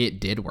it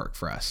did work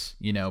for us,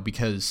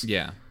 because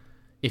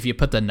if you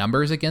put the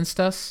numbers against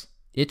us,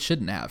 it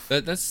shouldn't have.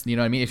 That's what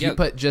I mean? If you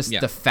put just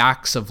the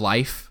facts of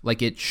life,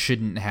 like it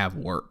shouldn't have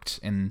worked.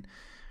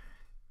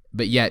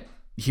 But yet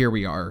here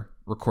we are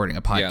recording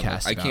a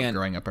podcast about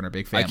growing up in our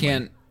big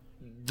family.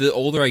 The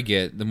older I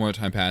get, the more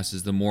time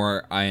passes, the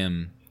more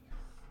I'm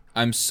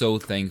so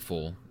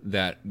thankful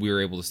that we were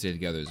able to stay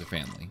together as a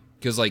family.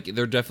 Because like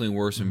there definitely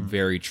were some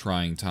very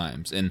trying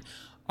times, and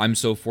I'm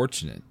so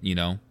fortunate,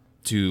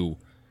 to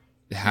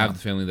have the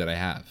family that I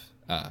have.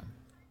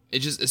 It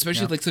just,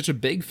 especially like such a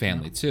big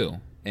family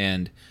too.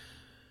 And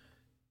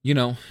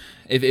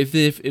if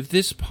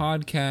this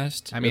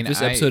podcast, if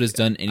this episode has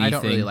done anything, I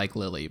don't really like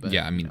Lily, but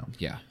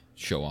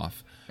show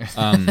off. If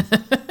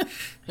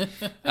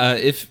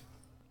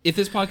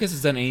this podcast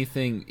has done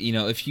anything,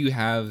 if you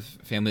have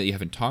family that you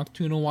haven't talked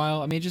to in a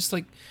while, I mean, just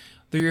like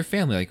they're your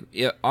family. Like,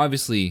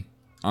 obviously,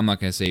 I'm not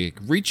gonna say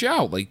reach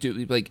out. Like,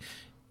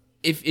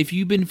 if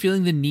you've been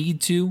feeling the need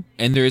to,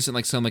 and there isn't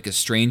like some like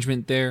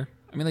estrangement there,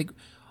 I mean, like,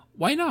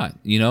 why not?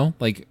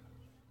 Like.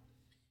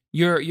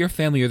 Your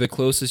family, you're the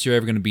closest you're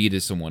ever going to be to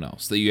someone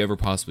else that you ever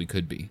possibly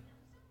could be,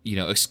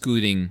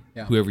 excluding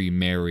whoever you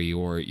marry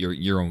or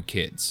your own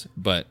kids.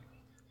 But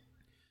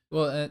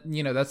well,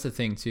 that's the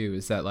thing too,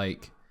 is that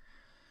like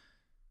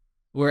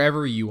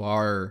wherever you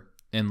are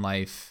in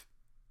life,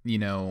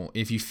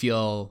 if you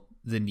feel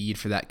the need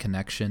for that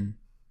connection,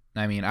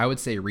 I mean, I would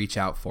say reach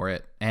out for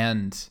it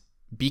and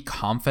be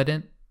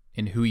confident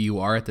in who you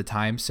are at the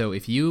time. So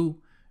if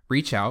you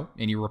reach out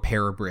and you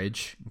repair a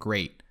bridge,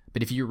 great.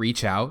 But if you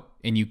reach out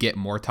and you get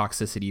more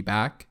toxicity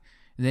back,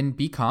 then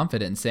be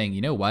confident in saying,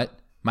 you know what,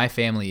 my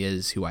family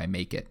is who I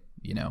make it,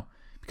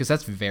 because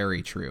that's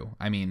very true.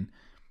 I mean,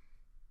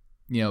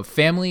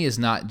 family is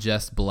not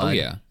just blood. Oh,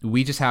 yeah.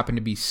 We just happen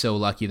to be so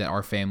lucky that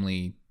our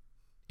family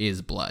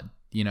is blood.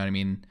 You know what I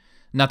mean?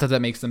 Not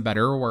that makes them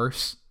better or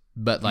worse,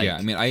 but like,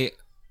 I mean,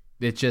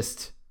 it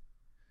just,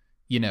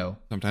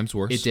 sometimes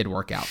worse. It did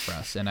work out for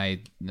us, and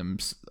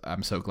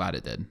I'm so glad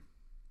it did.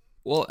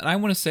 Well, and I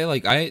want to say,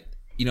 like, I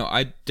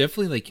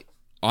definitely, like,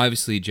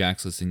 obviously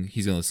Jack's listening.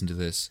 He's gonna listen to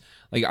this.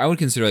 Like, I would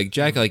consider like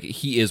Jack, like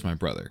he is my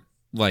brother.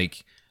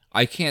 Like,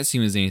 I can't see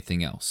him as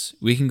anything else.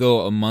 We can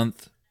go a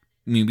month.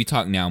 I mean, we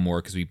talk now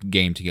more because we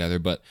game together,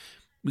 but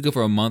we go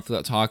for a month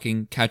without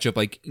talking, catch up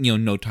like,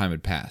 no time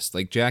had passed.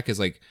 Like, Jack is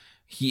like,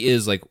 he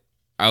is like,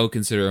 I would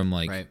consider him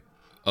like Right.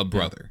 a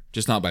brother,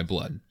 just not by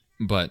blood.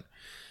 But,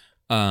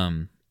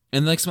 and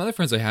like some other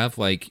friends I have,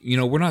 like,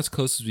 we're not as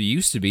close as we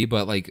used to be,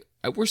 but like,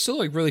 we're still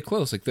like really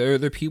close. Like,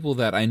 they're people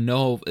that I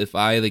know if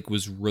I like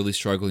was really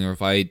struggling, or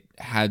if I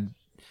had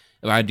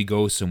to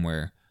go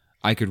somewhere,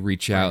 I could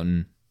reach out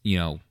and,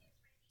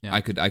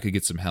 I could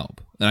get some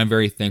help. And I'm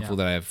very thankful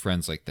that I have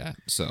friends like that.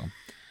 So,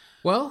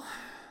 Well,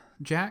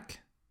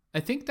 Jack, I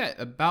think that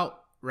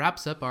about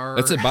wraps up our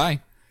that's it.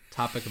 Bye.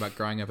 topic about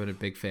growing up in a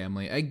big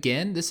family.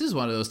 Again, this is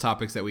one of those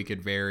topics that we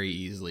could very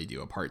easily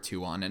do a part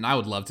 2 on, and I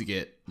would love to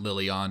get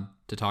Lily on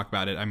to talk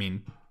about it. I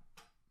mean,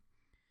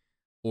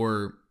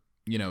 or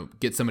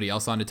get somebody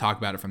else on to talk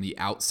about it from the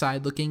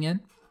outside looking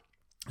in.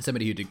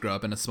 Somebody who did grow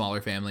up in a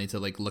smaller family to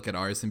like look at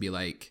ours and be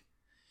like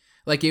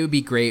it would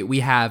be great. We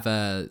have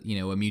a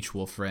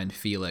mutual friend,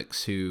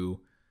 Felix, who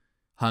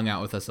hung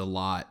out with us a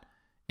lot,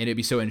 and it'd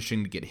be so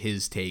interesting to get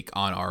his take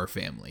on our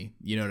family.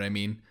 You know what I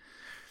mean?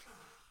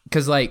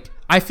 Because like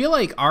I feel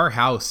like our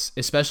house,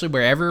 especially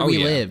wherever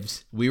we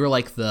lived, we were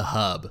like the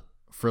hub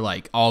for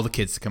like all the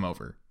kids to come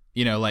over.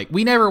 Like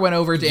we never went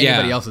over to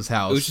anybody else's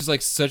house. It was just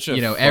like such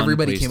a fun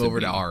everybody place came over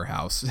be. to our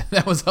house.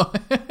 That was all.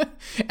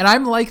 And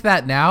I'm like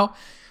that now.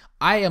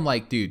 I am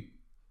like, dude,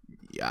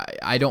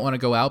 I don't want to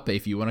go out, but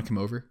if you want to come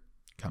over,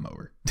 come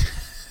over.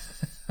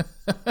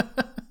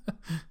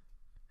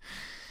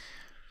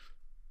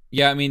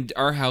 Yeah, I mean,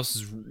 our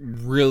house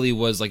really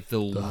was like the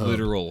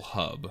literal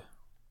hub.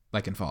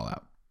 Like in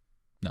Fallout.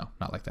 No,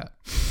 not like that.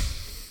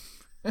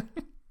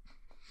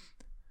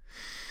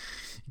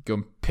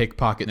 Go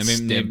pickpocket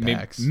stim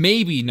packs.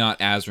 Maybe not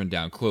as run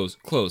down. Close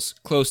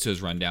to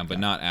his rundown, but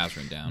not as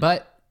run down.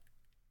 But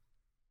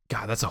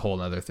God, that's a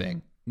whole other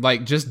thing.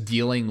 Like just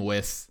dealing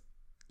with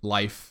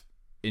life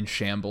in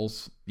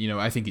shambles.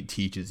 I think it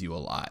teaches you a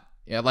lot.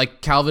 Yeah,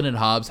 like Calvin and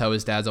Hobbes, how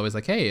his dad's always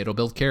like, "Hey, it'll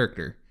build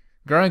character."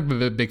 Growing up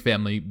in a big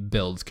family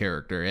builds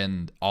character,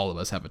 and all of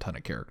us have a ton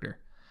of character.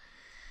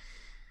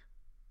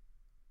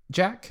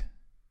 Jack?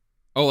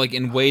 Oh, like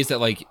in ways that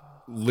like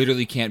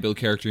literally can't build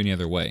character any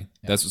other way.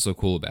 Yeah. That's what's so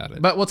cool about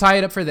it. But we'll tie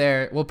it up for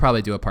there. We'll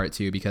probably do a part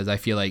 2 because I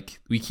feel like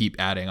we keep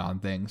adding on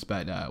things,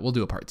 but we'll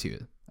do a part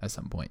 2 at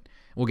some point.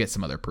 We'll get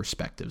some other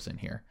perspectives in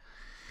here.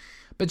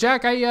 But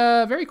Jack,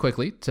 I very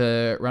quickly,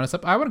 to run us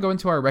up, I want to go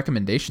into our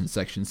recommendations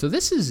section. So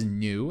this is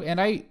new, and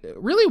I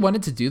really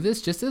wanted to do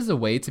this just as a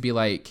way to be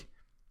like,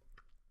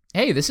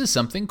 hey, this is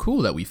something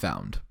cool that we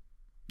found.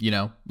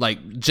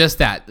 Like just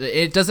that.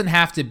 It doesn't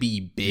have to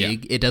be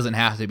big. Yeah. It doesn't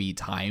have to be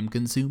time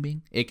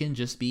consuming. It can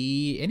just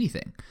be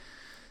anything.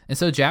 And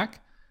so,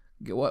 Jack,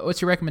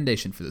 what's your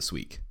recommendation for this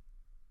week?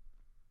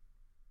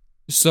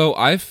 So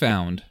I've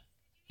found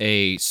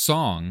a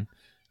song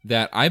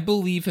that I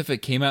believe if it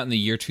came out in the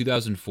year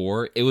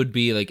 2004, it would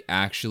be like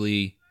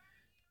actually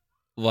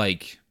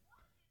like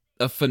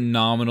a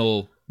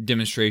phenomenal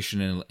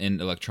demonstration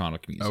in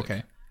electronic music.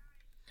 Okay.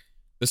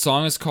 The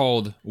song is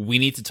called "We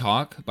Need to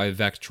Talk" by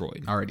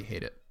Vectroid. I already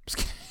hate it. Just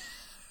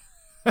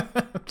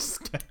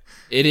kidding.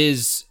 It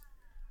is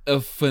a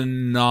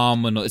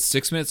phenomenal. It's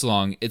 6 minutes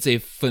long. It's a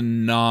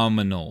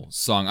phenomenal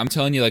song. I'm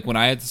telling you, like when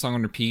I had the song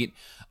on repeat,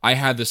 I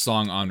had the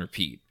song on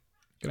repeat.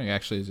 I'm gonna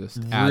actually just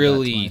add that to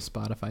my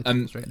Spotify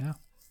things right now.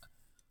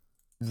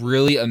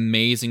 Really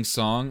amazing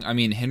song. I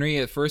mean, Henry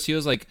at first he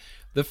was like,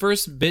 the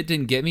first bit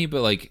didn't get me,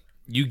 but like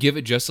you give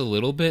it just a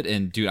little bit,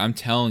 and dude, I'm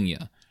telling you.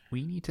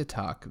 We Need to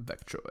Talk,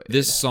 Vectroid.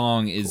 This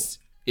song is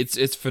cool.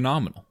 It's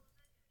phenomenal.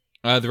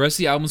 The rest of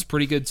the album's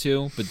pretty good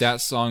too, but that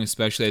song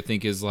especially I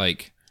think is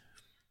like,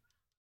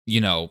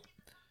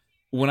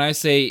 when I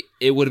say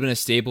it would have been a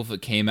staple if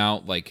it came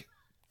out like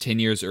 10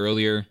 years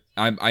earlier,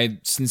 I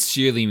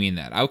sincerely mean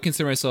that. I would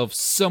consider myself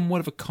somewhat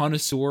of a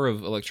connoisseur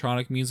of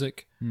electronic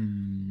music.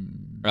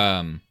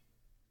 That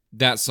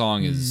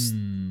song is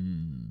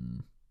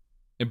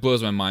it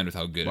blows my mind with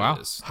how good it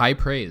is. High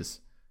praise.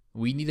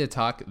 We Need to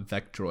Talk,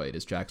 Vectroid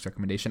is Jack's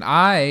recommendation.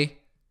 I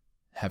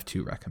have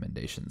 2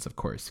 recommendations, of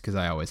course, because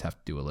I always have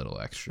to do a little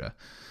extra.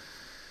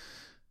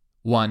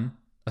 1,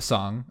 a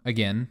song,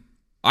 again.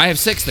 I have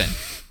 6 then.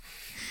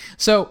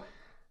 So,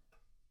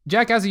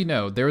 Jack, as you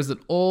know, there was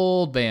an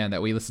old band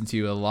that we listened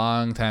to a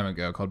long time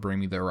ago called Bring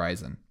Me the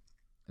Horizon.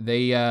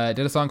 They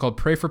did a song called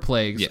Pray for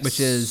Plagues, which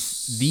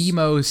is the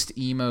most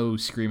emo,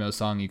 screamo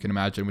song you can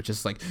imagine, which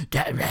is like...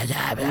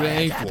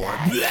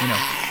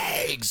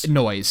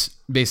 noise,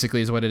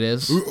 basically, is what it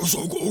is.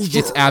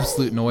 It's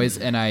absolute noise,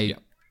 and I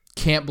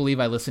can't believe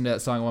I listened to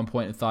that song at one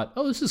point and thought,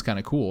 "Oh, this is kind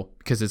of cool,"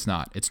 because it's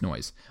not. It's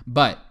noise.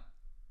 But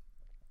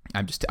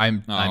I'm just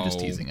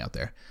teasing out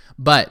there.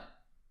 But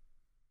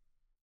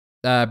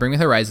Bring Me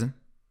the Horizon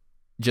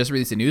just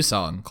released a new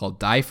song called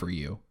 "Die for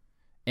You,"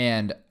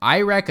 and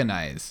I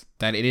recognize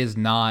that it is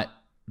not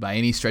by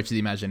any stretch of the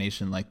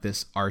imagination like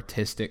this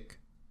artistic,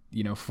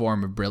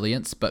 form of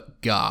brilliance.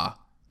 But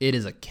It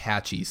is a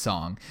catchy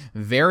song,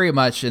 very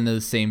much in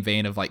the same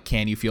vein of like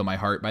 "Can You Feel My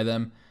Heart" by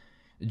them.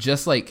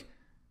 Just like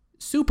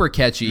super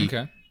catchy.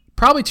 Okay.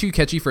 Probably too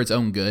catchy for its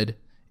own good.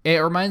 It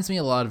reminds me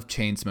a lot of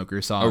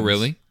Chainsmokers songs. Oh,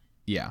 really?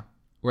 Yeah.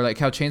 Where like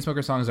how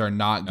Chainsmokers songs are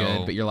not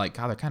good, Oh. but you're like,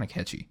 God, they're kind of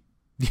catchy.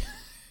 Yeah.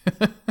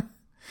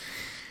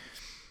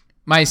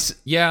 My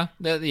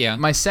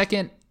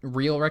second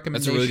real That's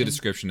recommendation a really good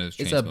description of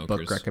is a Chainsmokers.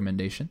 book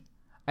recommendation.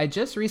 I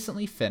just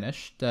recently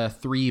finished The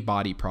Three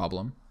Body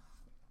Problem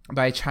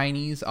by a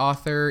Chinese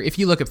author. If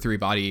you look up Three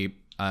Body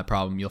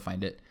Problem, you'll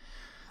find it.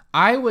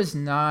 I was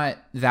not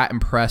that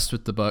impressed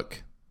with the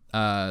book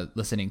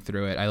listening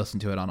through it. I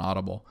listened to it on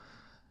Audible.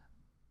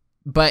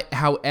 But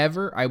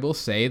however, I will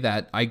say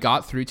that I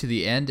got through to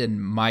the end,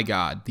 and my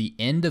God, the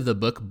end of the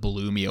book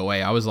blew me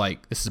away. I was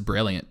like, this is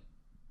brilliant.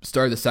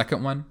 Started the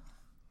second one,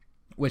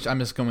 which I'm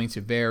just going to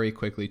very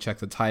quickly check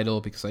the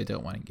title because I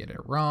don't want to get it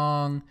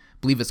wrong. I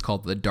believe it's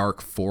called The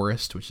Dark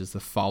Forest, which is the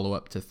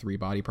follow-up to Three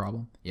Body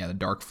Problem. Yeah, The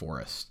Dark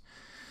Forest.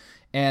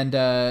 And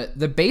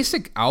the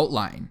basic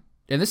outline,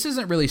 and this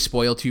doesn't really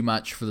spoil too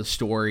much for the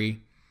story,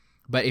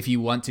 but if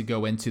you want to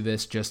go into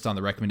this just on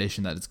the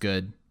recommendation that it's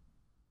good,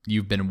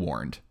 you've been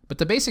warned. But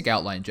the basic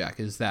outline,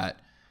 Jack, is that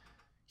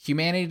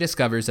humanity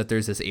discovers that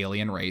there's this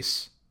alien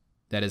race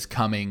that is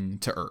coming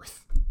to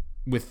Earth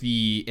with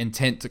the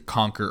intent to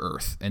conquer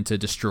Earth and to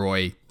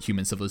destroy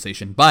human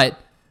civilization. But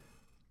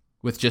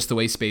with just the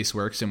way space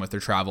works and with their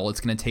travel, it's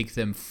going to take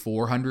them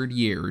 400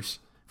 years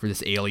for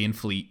this alien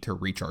fleet to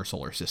reach our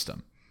solar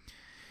system.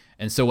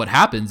 And so what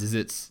happens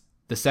is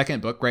the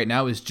second book right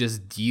now is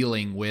just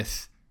dealing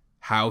with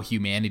how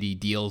humanity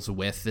deals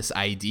with this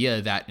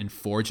idea that in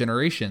 4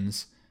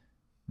 generations,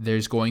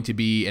 there's going to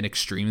be an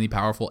extremely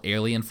powerful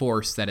alien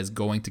force that is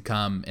going to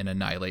come and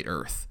annihilate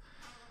Earth.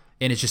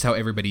 And it's just how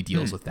everybody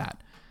deals with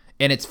that.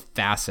 And it's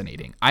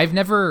fascinating. I've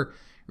never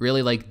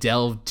really like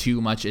delved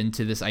too much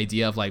into this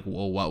idea of like,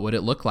 well, what would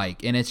it look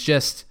like? And it's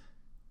just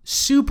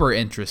super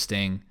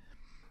interesting.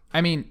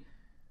 I mean,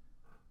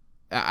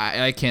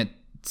 I can't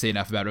say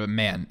enough about it, but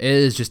man, it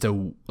is just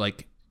a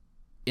like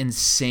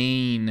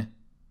insane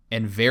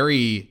and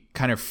very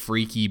kind of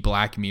freaky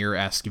Black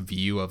Mirror-esque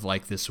view of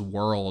like this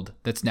world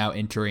that's now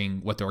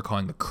entering what they were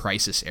calling the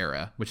crisis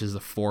era, which is the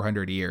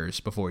 400 years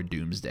before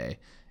Doomsday.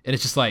 And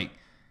it's just like,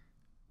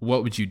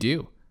 what would you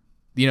do?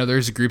 You know,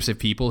 there's groups of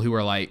people who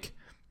are like,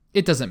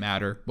 it doesn't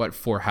matter what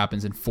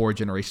happens in 4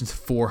 generations,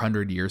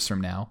 400 years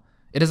from now.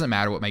 It doesn't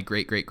matter what my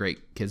great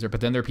kids are.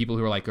 But then there are people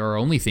who are like, are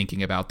only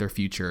thinking about their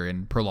future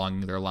and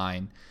prolonging their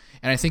line.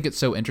 And I think it's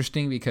so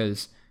interesting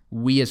because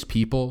we as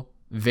people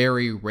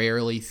very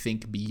rarely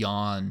think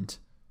beyond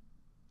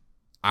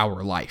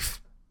our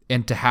life.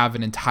 And to have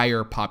an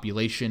entire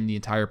population, the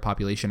entire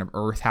population of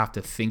Earth, have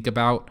to think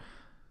about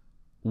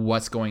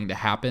what's going to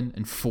happen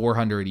in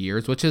 400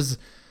 years, which is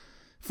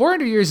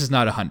 400 years is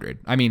not 100.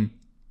 I mean,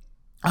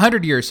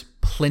 100 years,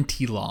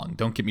 plenty long.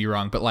 Don't get me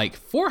wrong. But like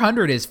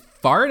 400 is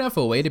far enough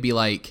away to be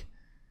like,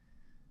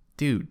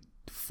 dude,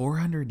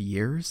 400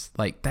 years?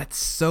 Like, that's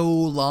so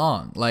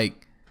long.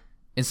 Like,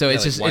 and so it's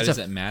like, just, why does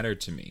that matter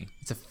to me?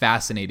 It's a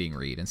fascinating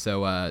read. And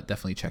so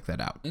definitely check that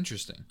out.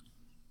 Interesting.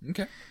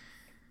 Okay.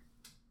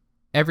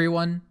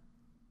 Everyone,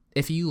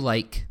 if you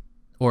like,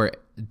 or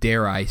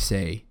dare I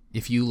say,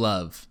 if you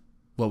love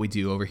what we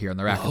do over here on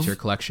the Racketeer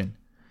Collection,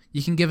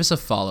 you can give us a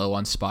follow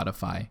on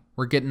Spotify.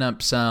 We're getting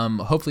up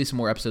hopefully some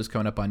more episodes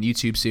coming up on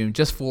YouTube soon,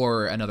 just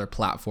for another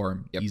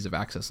platform, ease of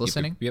access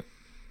listening. Yep.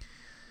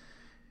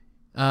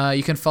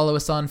 You can follow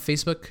us on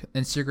Facebook,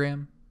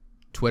 Instagram,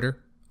 Twitter,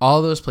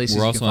 all those places.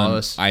 We're you also can follow on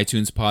us.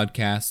 iTunes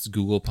Podcasts,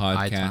 Google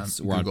Podcasts.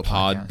 We're Google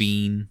on Podcasts.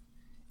 Podbean.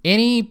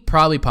 Any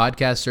probably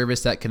podcast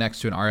service that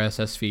connects to an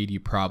RSS feed, you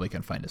probably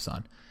can find us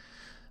on.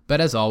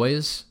 But as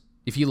always,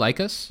 if you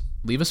like us,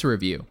 leave us a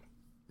review.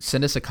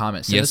 Send us a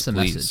comment. Send us a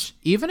message.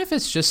 Even if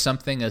it's just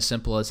something as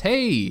simple as,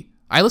 hey,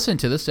 I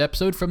listened to this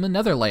episode from the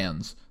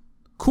Netherlands.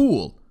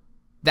 Cool.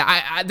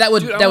 That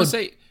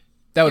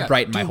would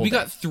brighten my whole We day.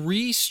 got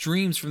 3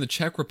 streams from the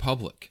Czech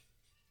Republic.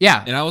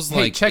 Yeah. And I was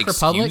hey, like, Czech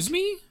Republic, excuse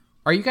me?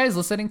 Are you guys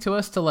listening to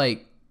us to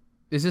like,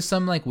 is this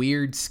some like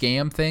weird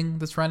scam thing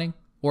that's running?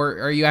 Or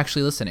are you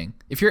actually listening?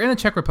 If you're in the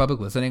Czech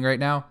Republic listening right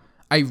now,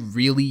 I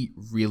really,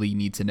 really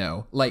need to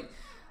know. Like,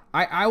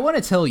 I want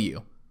to tell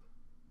you,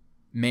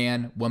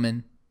 man,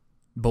 woman,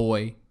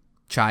 boy,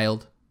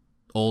 child,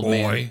 old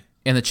man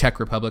in the Czech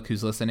Republic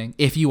who's listening,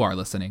 if you are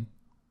listening,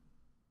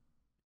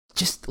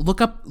 just look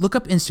up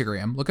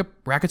Instagram, look up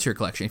Racketeer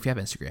Collection if you have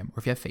Instagram or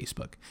if you have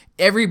Facebook.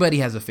 Everybody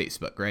has a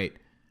Facebook, right?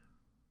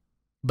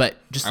 But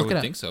just look it up. I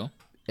would think so.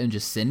 And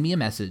just send me a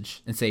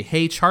message and say,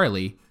 hey,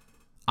 Charlie,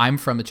 I'm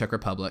from the Czech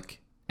Republic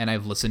and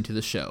I've listened to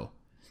the show.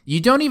 You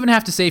don't even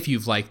have to say if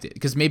you've liked it,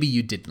 because maybe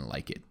you didn't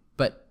like it,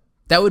 but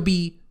that would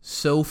be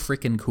so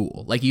freaking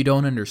cool. Like, you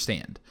don't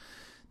understand.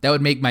 That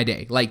would make my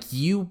day. Like,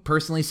 you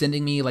personally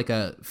sending me like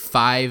a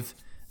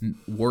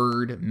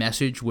 5-word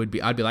message would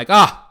be, I'd be like,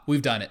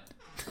 we've done it.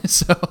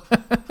 So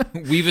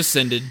we've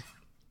ascended.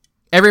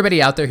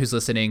 everybody out there who's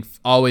listening,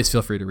 always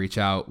feel free to reach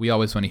out. We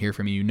always want to hear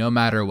from you, no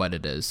matter what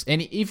it is.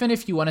 And even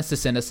if you want us to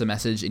send us a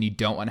message and you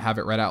don't want to have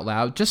it read out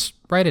loud, just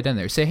write it in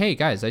there. Say, hey,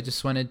 guys, I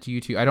just wanted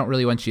you to, I don't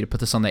really want you to put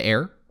this on the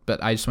air,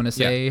 but I just want to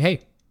say,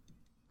 hey,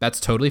 that's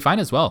totally fine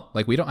as well.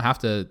 Like, we don't have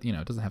to,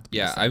 it doesn't have to be.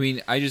 Yeah, I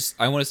mean, I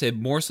want to say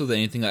more so than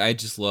anything, I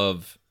just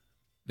love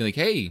being like,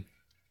 hey,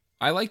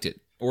 I liked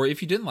it. Or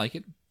if you didn't like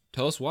it,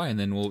 tell us why, and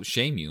then we'll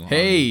shame you.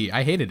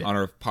 I hated it. On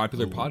our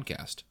popular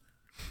podcast.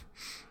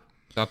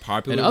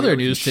 In other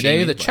news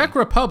today, the Czech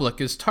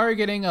Republic is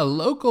targeting a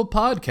local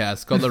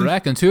podcast called the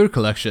Raconteur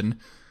Collection.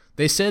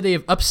 They said they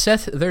have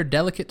upset their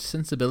delicate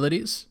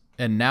sensibilities,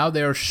 and now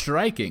they are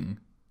striking.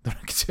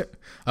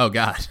 Oh,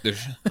 God.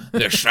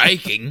 They're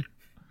striking.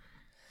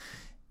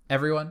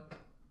 Everyone,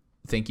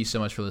 thank you so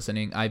much for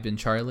listening. I've been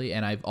Charlie,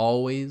 and I've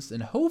always,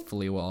 and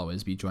hopefully will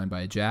always be joined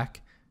by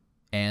Jack,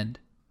 and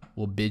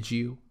we'll bid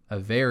you a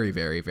very,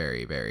 very,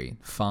 very, very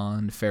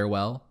fond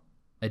farewell,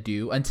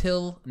 adieu.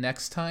 Until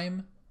next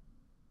time.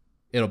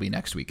 It'll be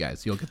next week,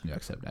 guys. You'll get the new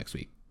episode next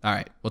week. All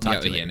right. We'll talk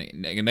to you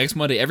later. Next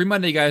Monday. Every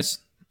Monday, guys.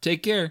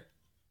 Take care.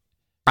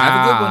 Bye. Have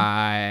a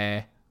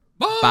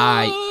good one.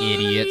 Bye,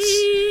 idiots.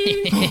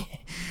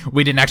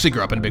 We didn't actually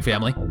grow up in a big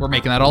family. We're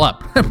making that all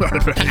up.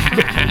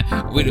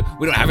 we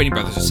don't have any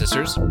brothers or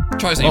sisters.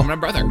 Charlie's not even my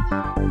brother.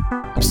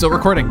 I'm still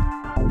recording.